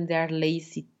many of them, they are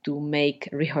lazy to make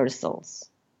rehearsals.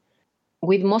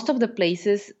 With most of the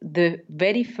places, the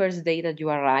very first day that you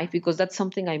arrive, because that's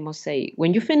something I must say,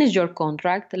 when you finish your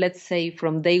contract, let's say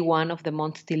from day 1 of the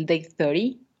month till day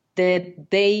 30, the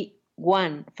day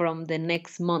 1 from the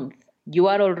next month, you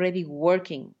are already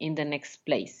working in the next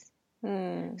place.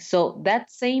 So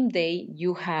that same day,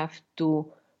 you have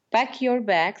to pack your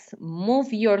bags,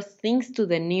 move your things to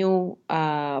the new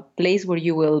place where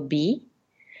you will be,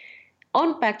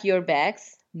 unpack your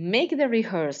bags, make the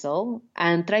rehearsal,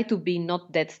 and try to be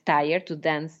not that tired to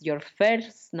dance your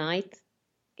first night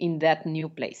in that new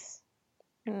place.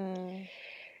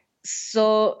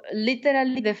 So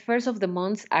literally the first of the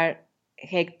months are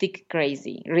hectic,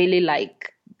 crazy, really,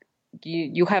 like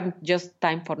you have just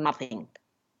time for nothing.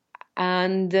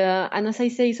 And as I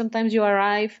say, sometimes you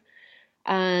arrive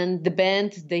and the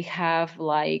band, they have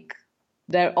like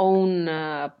their own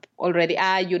already,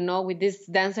 with this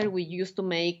dancer we used to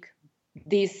make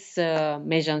this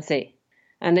méjancé.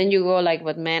 And then you go like,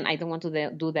 but man, I don't want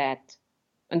to do that.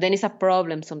 And then it's a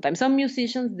problem sometimes. Some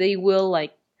musicians, they will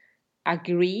like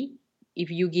agree if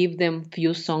you give them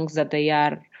few songs that they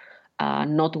are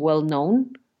not well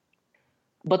known.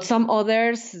 But some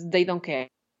others, they don't care.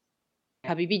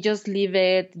 Habibi, just leave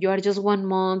it. You are just 1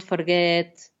 month,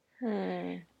 forget.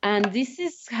 And this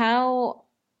is how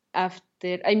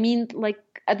after, I mean, like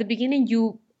at the beginning,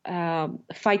 you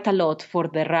fight a lot for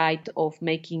the right of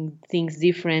making things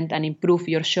different and improve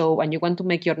your show, and you want to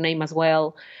make your name as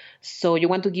well. So you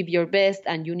want to give your best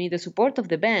and you need the support of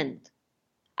the band.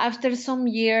 After some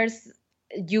years,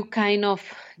 you kind of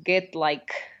get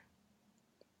like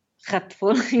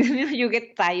hurtful. You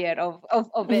get tired of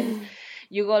it.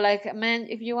 You go like, man,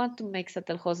 if you want to make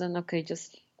Sattelhosen, okay,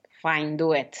 just fine,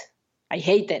 do it. I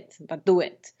hate it, but do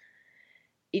it.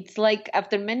 it's like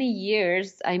after many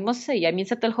years, I must say, I mean,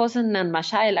 Satelhosen and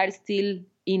Mashael are still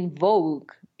in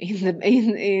vogue in the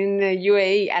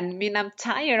UAE. And I mean, I'm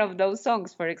tired of those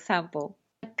songs, for example.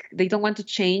 They don't want to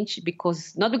change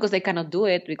because, not because they cannot do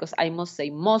it, because I must say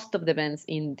most of the bands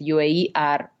in the UAE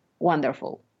are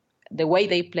wonderful. The way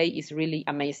they play is really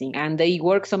amazing. And they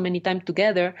work so many times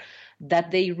together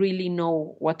that they really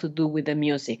know what to do with the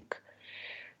music.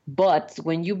 But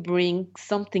when you bring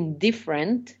something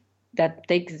different that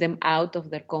takes them out of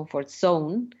their comfort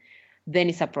zone, then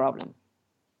it's a problem.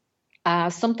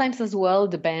 Sometimes as well,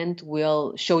 the band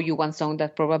will show you one song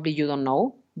that probably you don't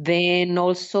know. Then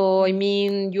also, I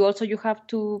mean, you have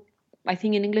to, I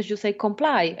think in English you say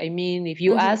comply. I mean, if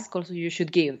you ask, also you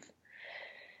should give.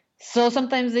 So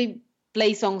sometimes they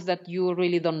play songs that you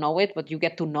really don't know it, but you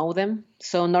get to know them.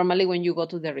 So normally when you go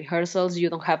to the rehearsals, you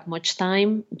don't have much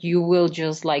time. You will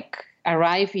just like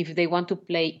arrive. If they want to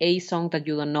play a song that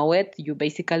you don't know it, you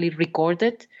basically record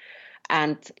it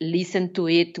and listen to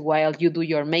it while you do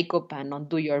your makeup and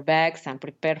undo your bags and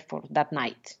prepare for that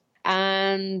night.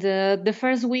 And the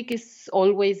first week is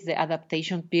always the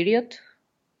adaptation period,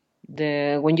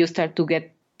 when you start to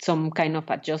get some kind of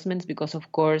adjustments, because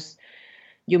of course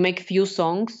you make few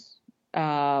songs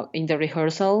in the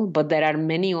rehearsal, but there are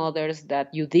many others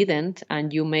that you didn't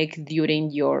and you make during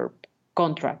your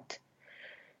contract.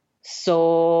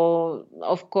 So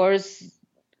of course,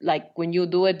 like when you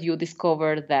do it, you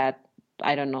discover that,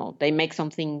 I don't know, they make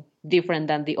something different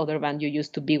than the other band you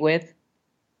used to be with.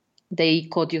 They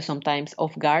caught you sometimes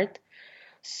off guard.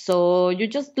 So you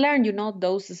just learn,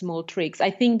 those small tricks.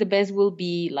 I think the best will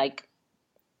be like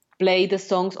play the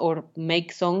songs or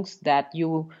make songs that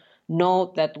you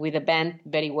know that with the band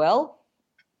very well,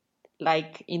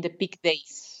 like in the peak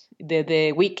days,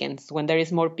 the weekends when there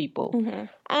is more people.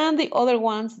 And the other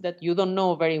ones that you don't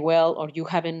know very well or you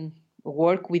haven't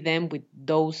worked with them with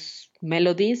those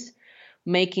melodies,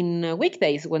 making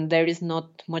weekdays when there is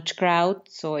not much crowd.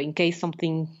 So in case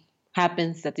something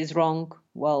happens that is wrong,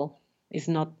 well, it's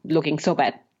not looking so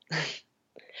bad.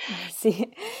 I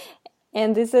see.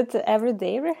 And is it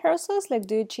everyday rehearsals? Like,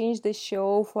 do you change the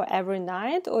show for every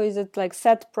night, or is it like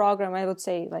set program? I would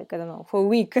say, like, I don't know, for a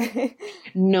week.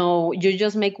 No, you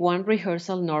just make one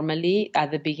rehearsal normally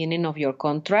at the beginning of your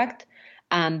contract,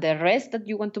 and the rest that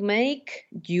you want to make,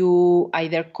 you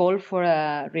either call for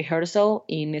a rehearsal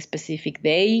in a specific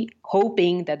day,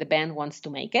 hoping that the band wants to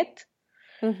make it.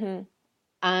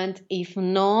 And if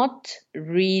not,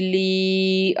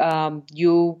 really,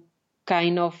 you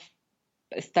kind of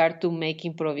start to make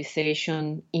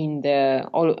improvisation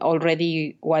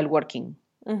already while working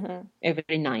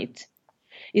every night.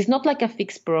 It's not like a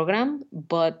fixed program,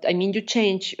 but I mean, you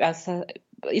change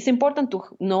it's important to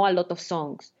know a lot of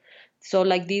songs. So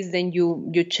like this, then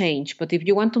you change. But if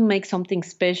you want to make something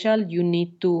special, you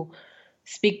need to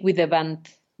speak with the band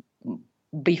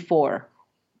before,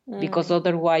 because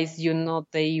otherwise,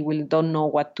 they don't know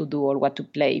what to do or what to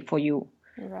play for you.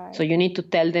 Right. So you need to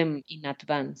tell them in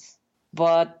advance.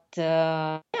 But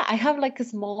I have like a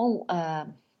small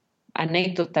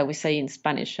anecdote that we say in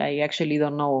Spanish. I actually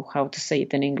don't know how to say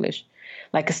it in English,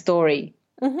 like a story.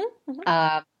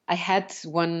 I had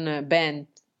one band,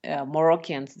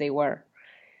 Moroccans, they were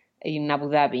in Abu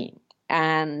Dhabi.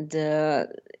 And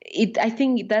I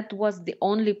think that was the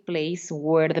only place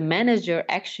where the manager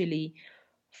actually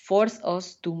forced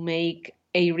us to make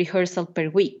a rehearsal per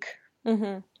week.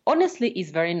 Honestly,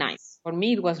 it's very nice. For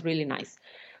me, it was really nice,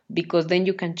 because then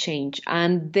you can change.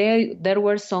 And there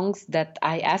were songs that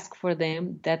I asked for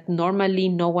them that normally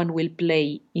no one will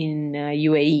play in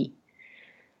UAE.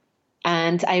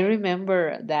 And I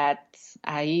remember that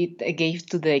I gave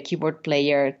to the keyboard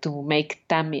player to make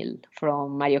Tamil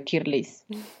from Mario Kirlis.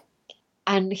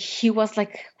 And he was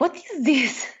like, "What is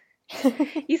this?"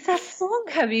 "It's a song,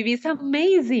 Habibi. It's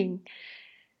amazing."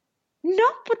 "No,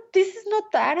 but this is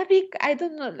not Arabic. I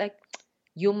don't know." Like,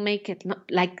 you make it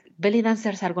like belly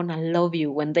dancers are gonna love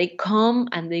you when they come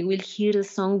and they will hear the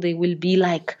song. They will be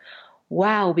like,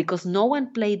 "Wow," because no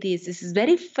one played this. This is a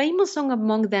very famous song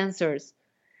among dancers.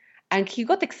 And he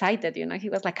got excited, He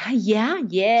was like, "Yeah,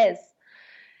 yes."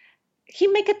 He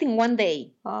make it in one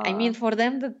day. I mean, for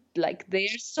them,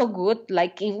 they're so good.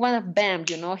 Like in one of them,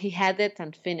 he had it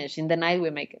and finished. In the night, we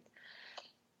make it.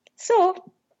 So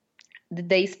the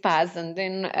days passed, and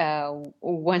then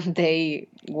one day,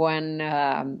 one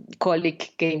colleague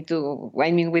came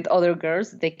with other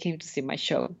girls, they came to see my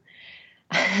show.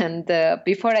 And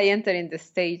before I entered in the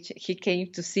stage, he came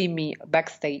to see me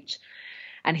backstage.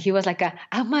 And he was like,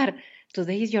 "Amar,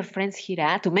 today is your friend's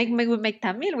Hira. We make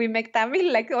Tamil. We make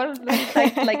Tamil like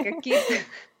a kid."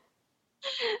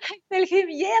 I tell him,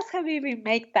 "Yes, Habibi,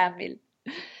 make Tamil."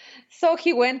 So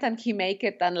he went and he made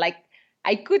it, and like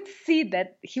I could see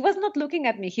that he was not looking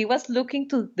at me. He was looking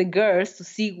to the girls to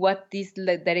see what is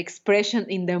like, their expression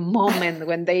in the moment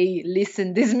when they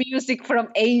listen this music from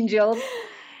Angels.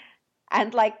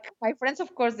 And like my friends,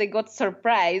 of course, they got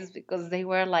surprised because they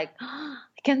were like, "Oh,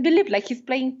 I can't believe like he's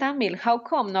playing Tamil. How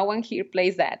come no one here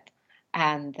plays that?"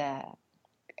 And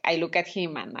I look at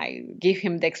him and I give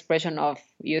him the expression of,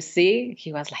 you see,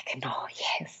 he was like, no,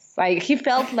 yes. Like he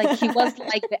felt like he was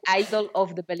like the idol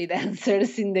of the belly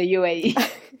dancers in the UAE.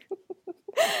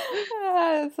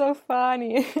 It's so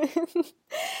funny.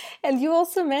 And you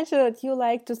also mentioned that you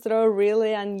like to throw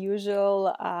really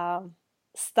unusual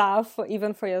stuff,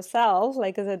 even for yourself,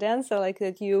 like as a dancer, like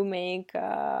that you make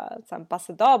some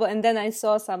paso doble. And then I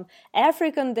saw some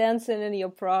African dancing in your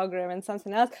program and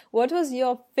something else. What was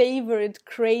your favorite,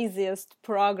 craziest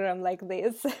program like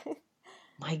this?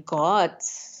 My God.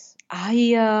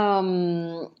 I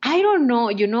don't know,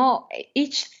 you know,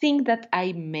 each thing that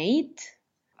I made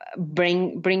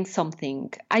bring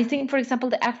something. I think, for example,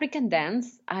 the African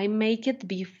dance, I make it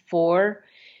before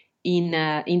in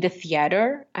the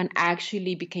theater and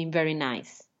actually became very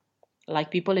nice. Like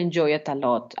people enjoy it a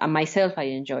lot, and myself I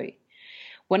enjoy.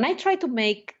 When I try to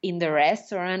make in the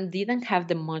restaurant, didn't have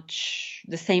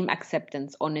the same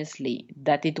acceptance, honestly,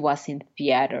 that it was in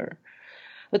theater.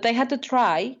 But I had to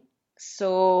try.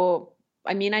 So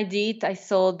I mean, I did. I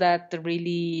saw that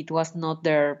really it was not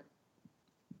their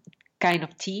kind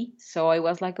of tea. So I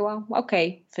was like, well,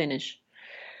 okay, finish.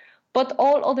 But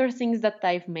all other things that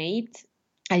I've made,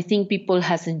 I think people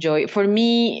has enjoyed. For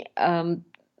me,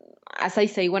 as I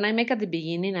say, when I make at the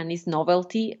beginning and it's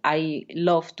novelty, I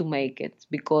love to make it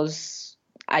because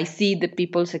I see the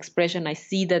people's expression. I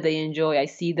see that they enjoy. I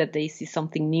see that they see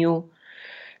something new.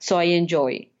 So I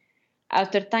enjoy.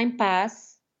 After time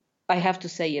pass, I have to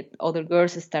say it. Other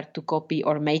girls start to copy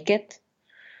or make it.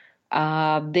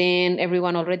 Then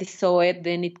everyone already saw it.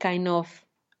 Then it kind of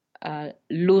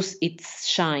lose its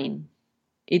shine.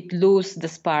 It lose the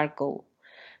sparkle.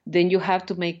 Then you have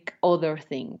to make other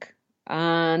thing.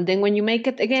 And then when you make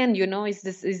it again, you know, it's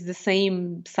the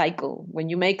same cycle. When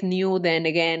you make new, then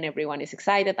again everyone is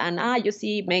excited and you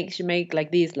see, she make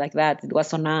like this, like that. It was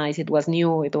so nice. It was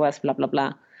new. It was blah blah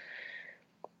blah.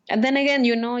 And then again,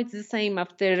 you know, it's the same.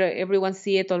 After everyone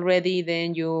see it already,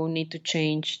 then you need to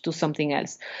change to something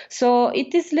else. So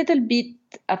it is little bit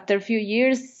after a few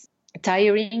years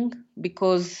tiring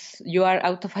because you are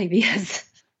out of ideas.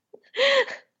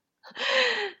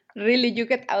 Really, you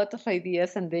get out of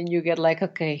ideas and then you get like,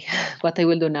 okay, what I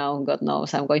will do now, God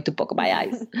knows, I'm going to poke my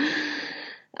eyes.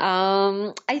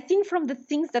 I think from the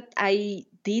things that I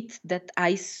did that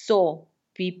I saw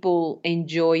people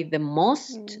enjoy the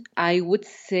most, I would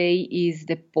say is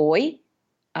the poi,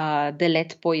 the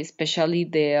let poi, especially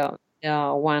the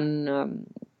one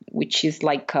which is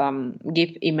like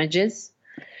give images.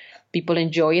 People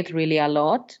enjoy it really a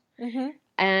lot. Mm-hmm.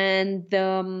 And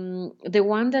the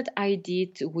one that I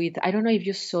did with, I don't know if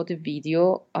you saw the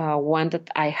video, one that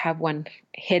I have one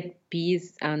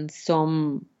headpiece and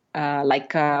some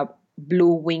like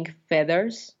blue wing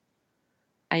feathers.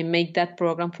 I made that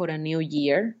program for a new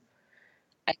year.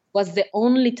 It was the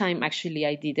only time actually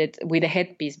I did it with a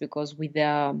headpiece because with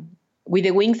the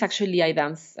wings actually I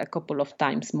danced a couple of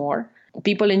times more.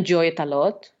 People enjoy it a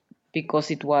lot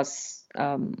because it was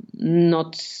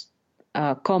not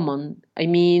common. I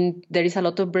mean, there is a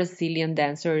lot of Brazilian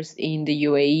dancers in the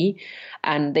UAE,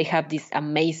 and they have these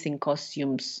amazing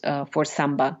costumes for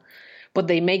samba. But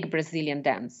they make Brazilian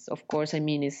dance, of course. I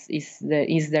mean, is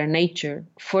their nature.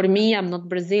 For me, I'm not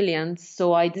Brazilian,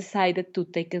 so I decided to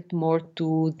take it more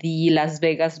to the Las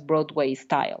Vegas Broadway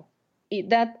style.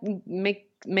 That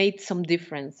made some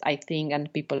difference, I think,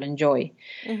 and people enjoy.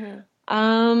 Mm-hmm.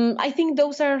 I think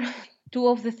those are two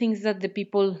of the things that the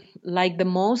people like the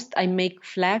most. I make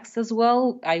flags as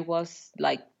well. I was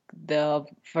like the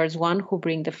first one who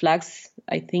bring the flags,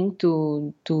 I think,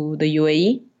 to the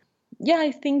UAE. Yeah,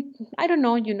 I think, I don't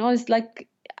know, you know, it's like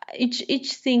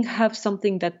each thing have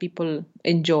something that people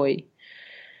enjoy.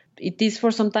 It is for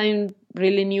some time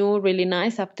really new, really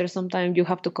nice. After some time, you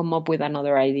have to come up with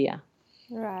another idea.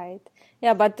 Right.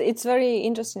 Yeah, but it's very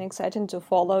interesting, exciting to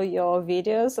follow your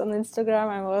videos on Instagram.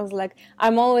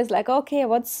 I'm always like, okay,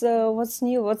 what's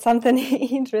new? What's something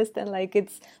interesting? Like,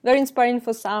 it's very inspiring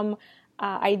for some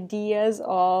ideas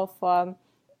of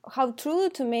how truly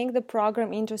to make the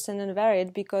program interesting and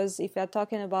varied. Because if you're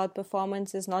talking about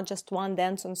performances, not just one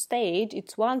dance on stage,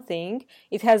 it's one thing.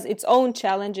 It has its own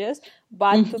challenges,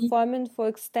 but performing for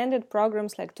extended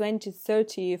programs like 20,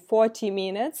 30, 40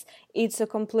 minutes, it's a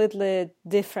completely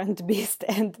different beast.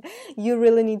 And you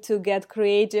really need to get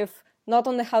creative not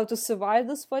only how to survive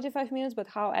those 45 minutes, but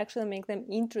how actually make them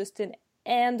interesting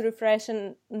and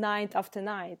refreshing night after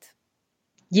night.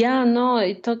 Yeah,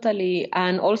 no, totally.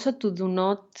 And also to do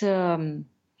not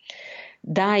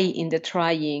die in the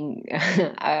trying.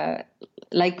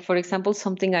 Like, for example,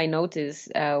 something I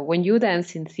noticed when you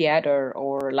dance in theater,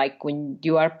 or like when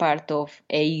you are part of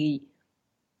a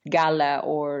gala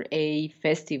or a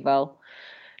festival,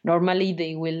 normally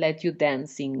they will let you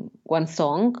dance in one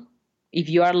song. If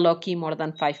you are lucky, more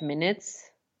than 5 minutes.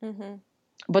 Mm-hmm.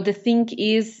 But the thing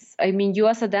is, I mean, you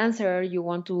as a dancer, you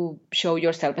want to show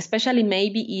yourself, especially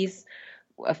maybe is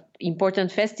an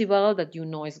important festival that you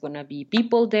know is going to be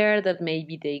people there that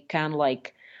maybe they can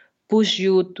like push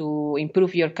you to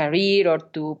improve your career or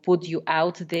to put you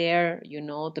out there, you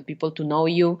know, the people to know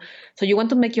you. So you want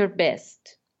to make your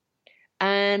best.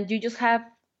 And you just have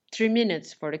 3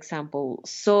 minutes, for example.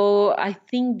 So I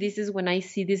think this is when I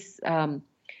see this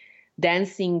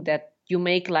dancing that you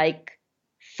make like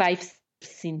 5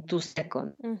 steps in 2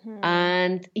 seconds. Mm-hmm.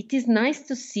 And it is nice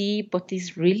to see, but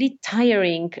it's really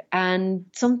tiring. And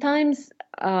sometimes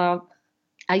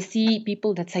I see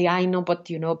people that say, I know, but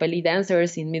you know, belly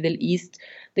dancers in Middle East,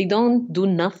 they don't do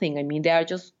nothing. I mean, they are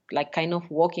just like kind of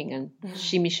walking and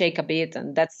shimmy shake a bit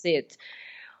and that's it.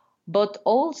 But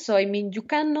also, I mean, you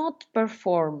cannot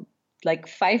perform like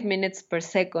 5 minutes per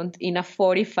second in a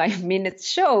 45-minute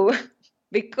show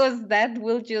because that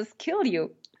will just kill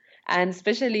you. And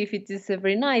especially if it is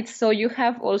every night. So you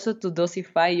have also to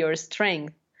dosify your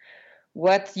strength,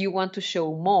 what you want to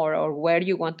show more or where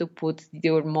you want to put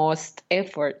your most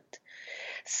effort.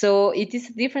 So it is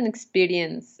a different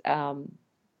experience, not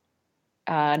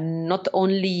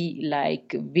only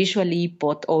like visually,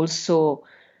 but also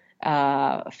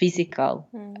physical,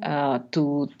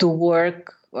 to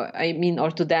work, I mean,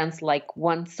 or to dance like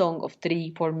one song of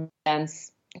 3-4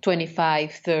 dance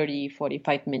 25, 30,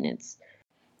 45 minutes.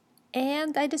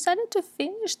 And I decided to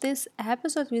finish this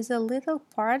episode with a little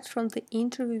part from the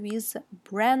interview with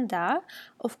Brenda.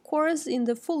 Of course, in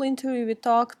the full interview, we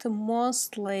talked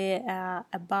mostly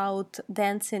about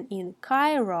dancing in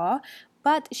Cairo,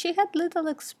 but she had little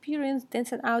experience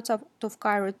dancing out of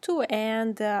Cairo too.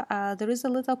 And there is a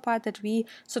little part that we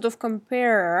sort of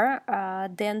compare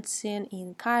dancing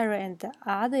in Cairo and the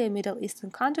other Middle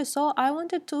Eastern countries. So I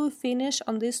wanted to finish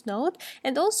on this note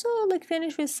and also like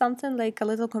finish with something like a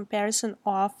little comparison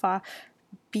of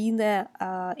being an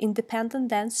independent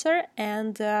dancer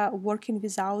and working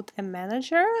without a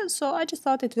manager. So I just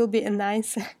thought it will be a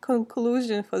nice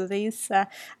conclusion for this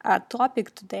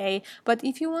topic today. But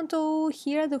if you want to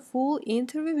hear the full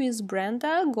interview with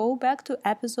Brenda, go back to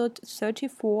episode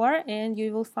 34 and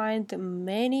you will find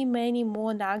many, many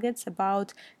more nuggets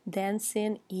about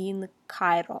dancing in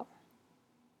Cairo.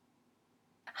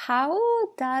 How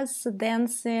does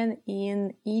dancing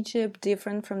in Egypt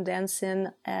different from dancing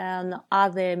in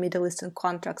other Middle Eastern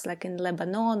contracts, like in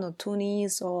Lebanon or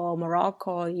Tunis or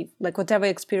Morocco, like whatever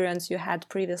experience you had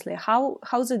previously?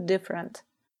 How's it different?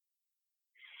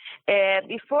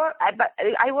 Before,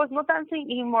 I was not dancing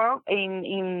in Morocco,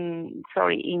 in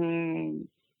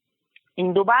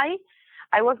Dubai.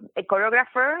 I was a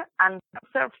choreographer and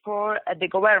dancer for the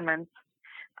government.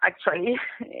 Actually,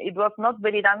 it was not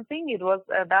belly dancing. It was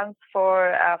a dance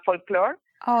for folklore.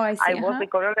 Oh, I see. I was a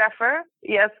choreographer.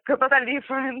 Yes, totally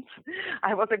different.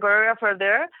 I was a choreographer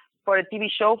there for a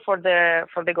TV show for the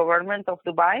government of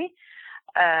Dubai.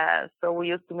 So we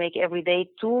used to make every day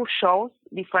 2 shows,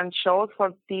 different shows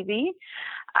for TV.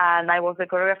 And I was a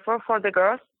choreographer for the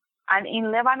girls. And in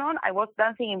Lebanon, I was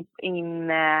dancing in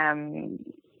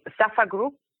Safa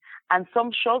group and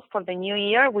some shows for the New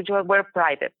Year, which were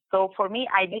private. So for me,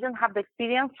 I didn't have the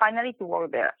experience finally to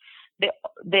work there. The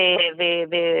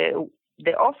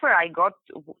offer I got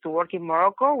to work in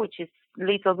Morocco, which is a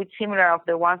little bit similar of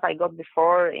the ones I got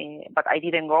before, but I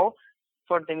didn't go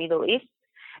for the Middle East.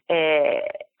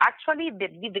 Actually,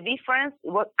 the difference,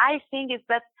 what I think is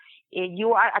that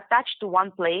you are attached to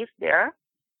one place there.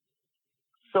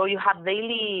 So you have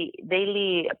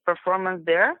daily performance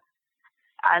there,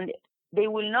 and they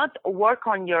will not work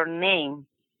on your name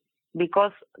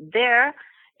because there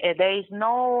is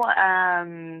no,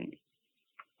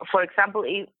 for example,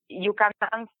 if you can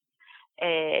dance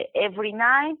every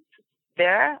night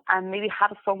there and maybe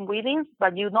have some weddings,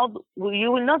 but you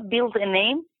will not build a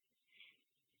name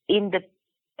in the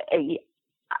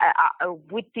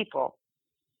with people.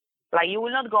 Like you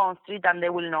will not go on street and they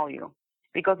will know you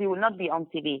because you will not be on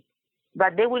TV,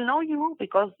 but they will know you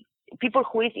because people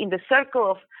who is in the circle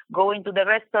of going to the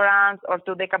restaurants or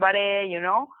to the cabaret, you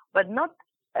know, but not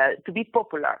to be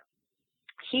popular.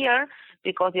 here,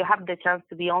 because you have the chance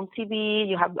to be on TV,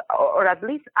 you have, or at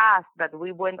least us, that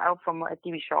we went out from a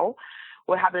TV show,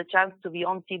 we have the chance to be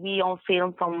on TV, on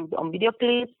film, on video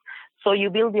clips. So you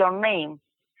build your name.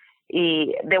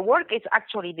 The work is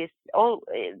actually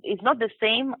it's not the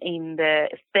same in the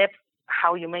steps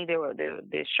how you make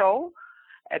the show,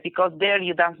 because there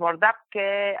you dance more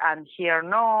dabke, and here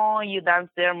no, you dance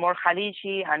there more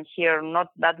Khaliji, and here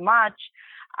not that much.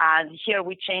 And here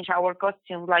we change our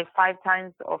costumes like 5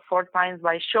 times or 4 times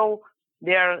by show.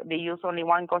 There they use only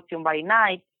 1 costume by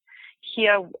night.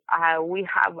 Here we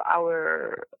have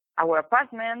our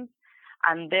apartment,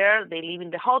 and there they live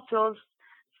in the hotels.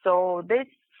 So there's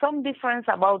some difference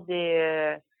about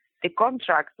the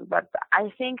contracts, but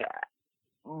I think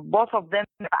both of them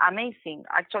are amazing.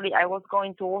 Actually, I was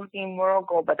going to work in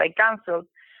Morocco, but I canceled.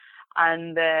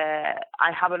 And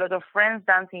I have a lot of friends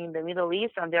dancing in the Middle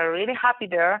East, and they're really happy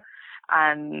there.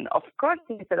 And of course,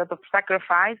 it's a lot of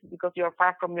sacrifice, because you're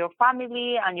far from your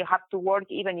family, and you have to work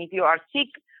even if you are sick,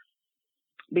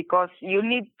 because you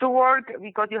need to work,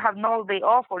 because you have no day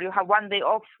off, or you have 1 day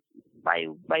off by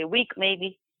week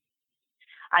maybe.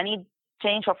 And it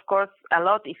changes, of course, a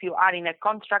lot if you are in a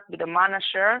contract with a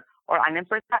manager or an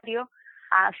empresario.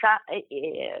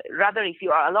 Rather, if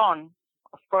you are alone,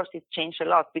 of course, it changed a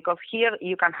lot, because here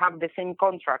you can have the same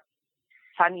contract.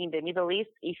 And in the Middle East,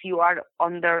 if you are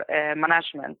under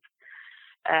management.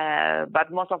 But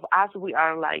most of us, we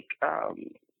are like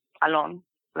alone.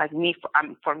 Like me,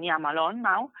 for me, I'm alone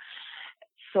now.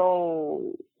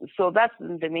 So that's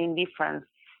the main difference.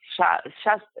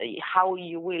 Just how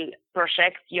you will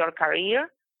project your career,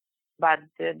 but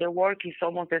the work is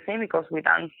almost the same, because we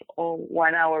dance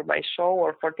 1 hour by show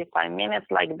or 45 minutes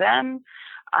like them.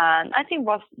 And I think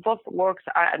both works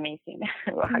are amazing,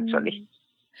 actually.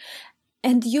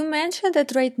 And you mentioned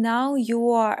that right now you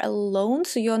are alone,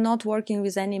 so you're not working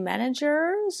with any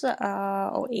managers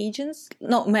or agents?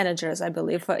 No, managers, I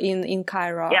believe, in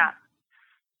Cairo. Yeah.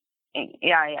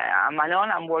 I'm alone.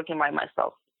 I'm working by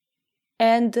myself.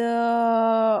 And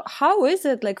how is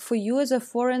it like for you as a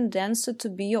foreign dancer to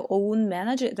be your own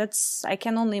manager? I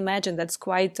can only imagine that's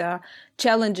quite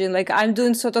challenging. Like I'm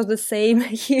doing sort of the same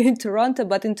here in Toronto,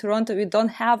 but in Toronto we don't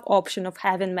have option of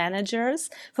having managers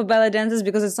for ballet dancers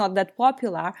because it's not that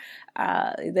popular.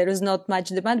 There is not much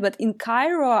demand. But in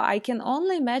Cairo, I can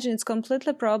only imagine it's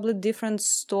completely probably different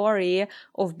story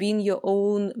of being your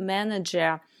own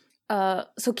manager.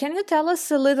 So can you tell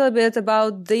us a little bit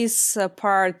about this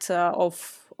part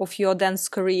of your dance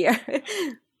career?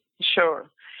 Sure.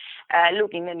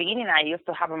 Look, in the beginning, I used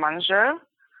to have a manager,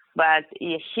 but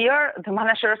here the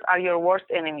managers are your worst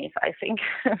enemies, I think,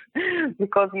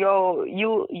 because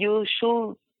you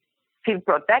should feel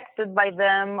protected by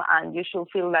them, and you should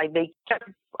feel like they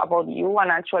care about you,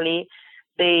 and actually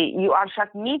you are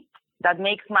just meat that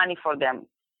makes money for them.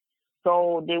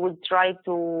 So they will try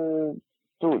to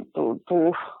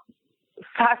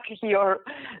suck your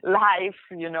life,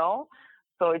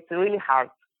 so it's really hard.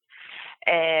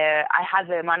 I had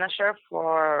a manager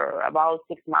for about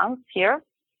 6 months here,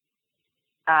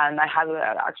 and I had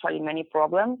actually many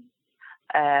problems,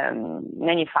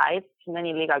 many fights,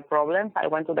 many legal problems. I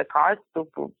went to the court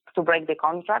to break the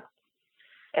contract.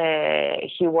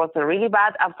 He was really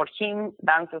bad, and for him,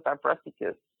 dancers are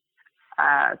prostitutes.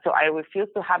 So I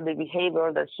refused to have the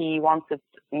behavior that he wanted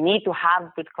me to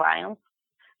have with clients.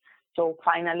 So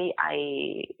finally,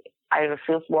 I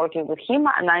refused working with him,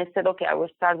 and I said, okay, I will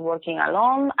start working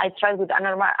alone. I tried with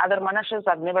other managers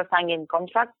that never signed any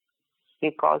contract,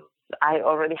 because I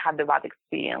already had the bad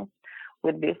experience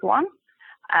with this one.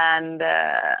 And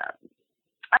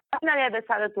finally, I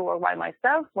decided to work by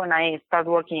myself. When I started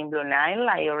working in Blue Nile,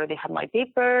 I already had my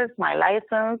papers, my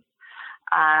license,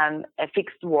 and a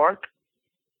fixed work.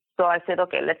 So I said,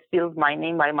 okay, let's build my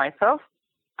name by myself.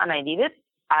 And I did it.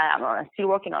 I'm still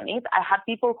working on it. I have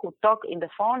people who talk in the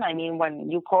phone. I mean,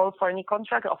 when you call for any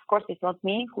contract, of course, it's not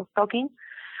me who's talking.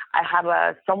 I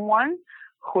have someone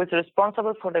who is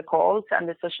responsible for the calls and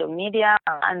the social media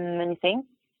and many things.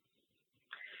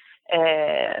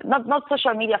 Not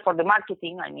social media for the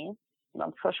marketing,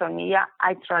 not social media.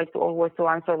 I try to always to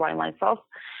answer by myself.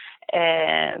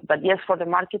 But yes, for the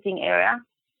marketing area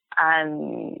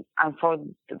and for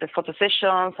the photo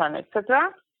sessions and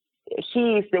etc.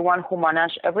 He is the one who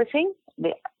manages everything,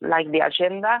 like the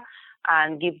agenda,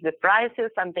 and gives the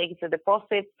prices and takes the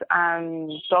deposits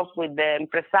and talks with the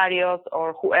impresarios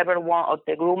or whoever or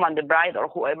the groom and the bride or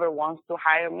whoever wants to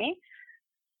hire me.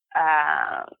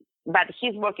 But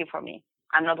he's working for me.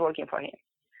 I'm not working for him.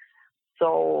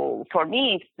 So for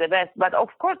me, it's the best. But of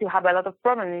course, you have a lot of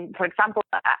problems. For example,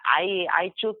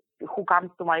 I choose who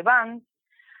comes to my band.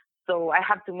 So I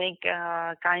have to make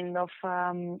a kind of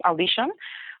audition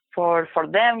for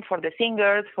them, for the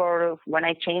singers, for when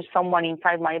I change someone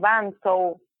inside my band.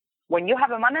 So when you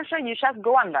have a manager, you just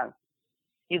go and dance.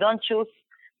 You don't choose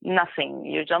nothing.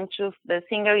 You don't choose the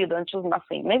singer. You don't choose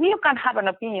nothing. Maybe you can have an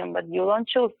opinion, but you don't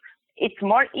choose. It's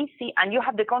more easy, and you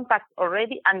have the contact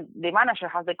already, and the manager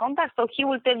has the contact, so he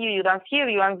will tell you, you dance here,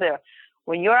 you dance there.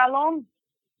 When you're alone,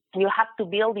 you have to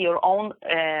build your own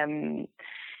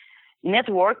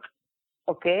network,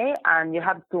 okay, and you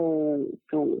have to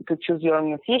choose your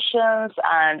musicians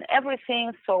and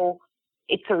everything. So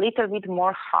it's a little bit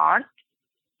more hard,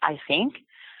 I think,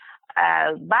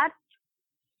 but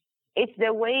it's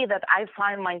the way that I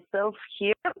find myself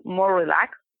here more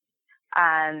relaxed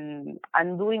and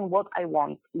doing what I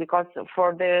want. Because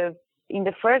in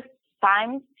the first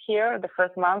times here, the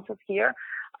first months here,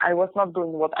 I was not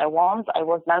doing what I want. I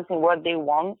was dancing where they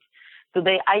want.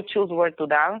 Today I choose where to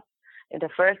dance. In the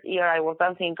first year I was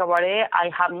dancing in cabaret. I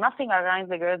have nothing against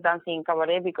the girls dancing in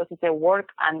cabaret because it's a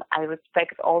work and I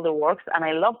respect all the works and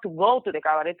I love to go to the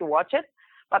cabaret to watch it,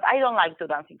 but I don't like to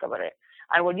dance in cabaret.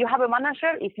 And when you have a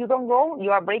manager, if you don't go,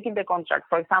 you are breaking the contract.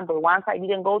 For example, once I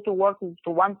didn't go to work to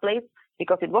one place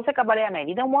because it was a cabaret and I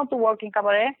didn't want to work in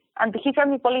cabaret, and he sent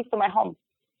me police to my home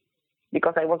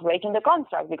because I was breaking the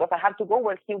contract, because I have to go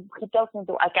where he tells me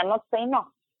to. I cannot say no,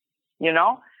 you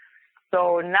know?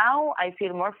 So now I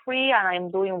feel more free and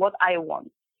I'm doing what I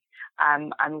want.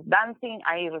 I'm dancing.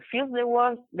 I refuse the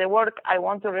work I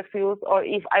want to refuse. Or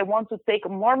if I want to take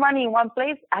more money in one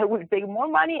place, I will take more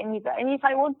money. And if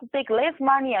I want to take less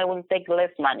money, I will take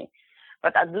less money.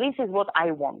 But at least it's what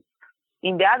I want.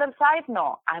 In the other side,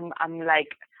 no. I'm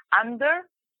like under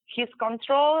his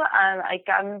control and I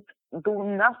can't do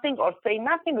nothing or say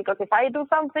nothing, because if I do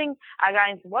something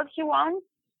against what he wants,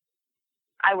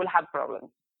 I will have problems.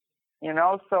 You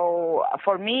know, so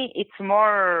for me, it's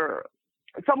more,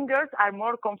 some girls are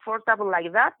more comfortable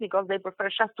like that because they prefer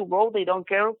just to go. They don't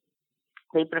care.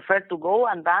 They prefer to go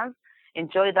and dance,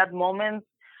 enjoy that moment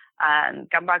and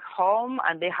come back home,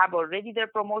 and they have already their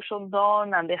promotion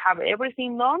done and they have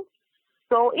everything done.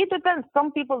 So it depends.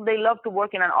 Some people, they love to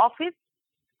work in an office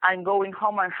and going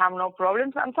home and have no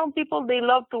problems. And some people, they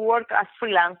love to work as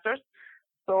freelancers.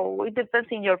 So it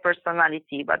depends on your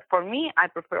personality. But for me, I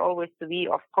prefer always to be,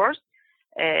 of course,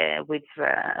 with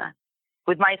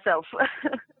myself.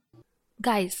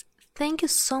 Guys, thank you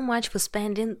so much for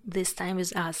spending this time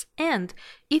with us. And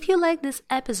if you like this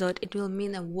episode, it will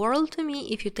mean a world to me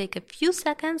if you take a few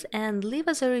seconds and leave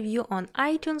us a review on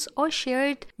iTunes or share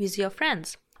it with your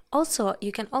friends. Also,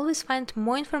 you can always find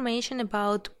more information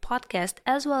about podcast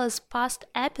as well as past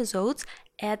episodes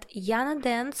at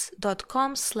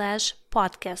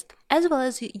janadance.com/podcast. As well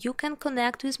as you can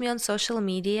connect with me on social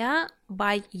media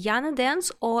by Jana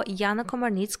Dance or Jana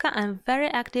Komarnitska. I'm very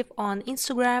active on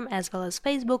Instagram as well as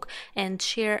Facebook and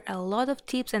share a lot of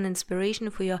tips and inspiration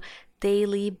for your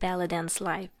daily belly dance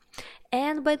life.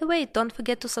 And by the way, don't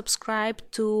forget to subscribe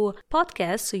to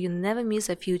podcasts so you never miss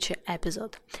a future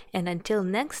episode. And until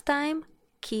next time,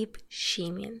 keep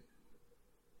shimmying.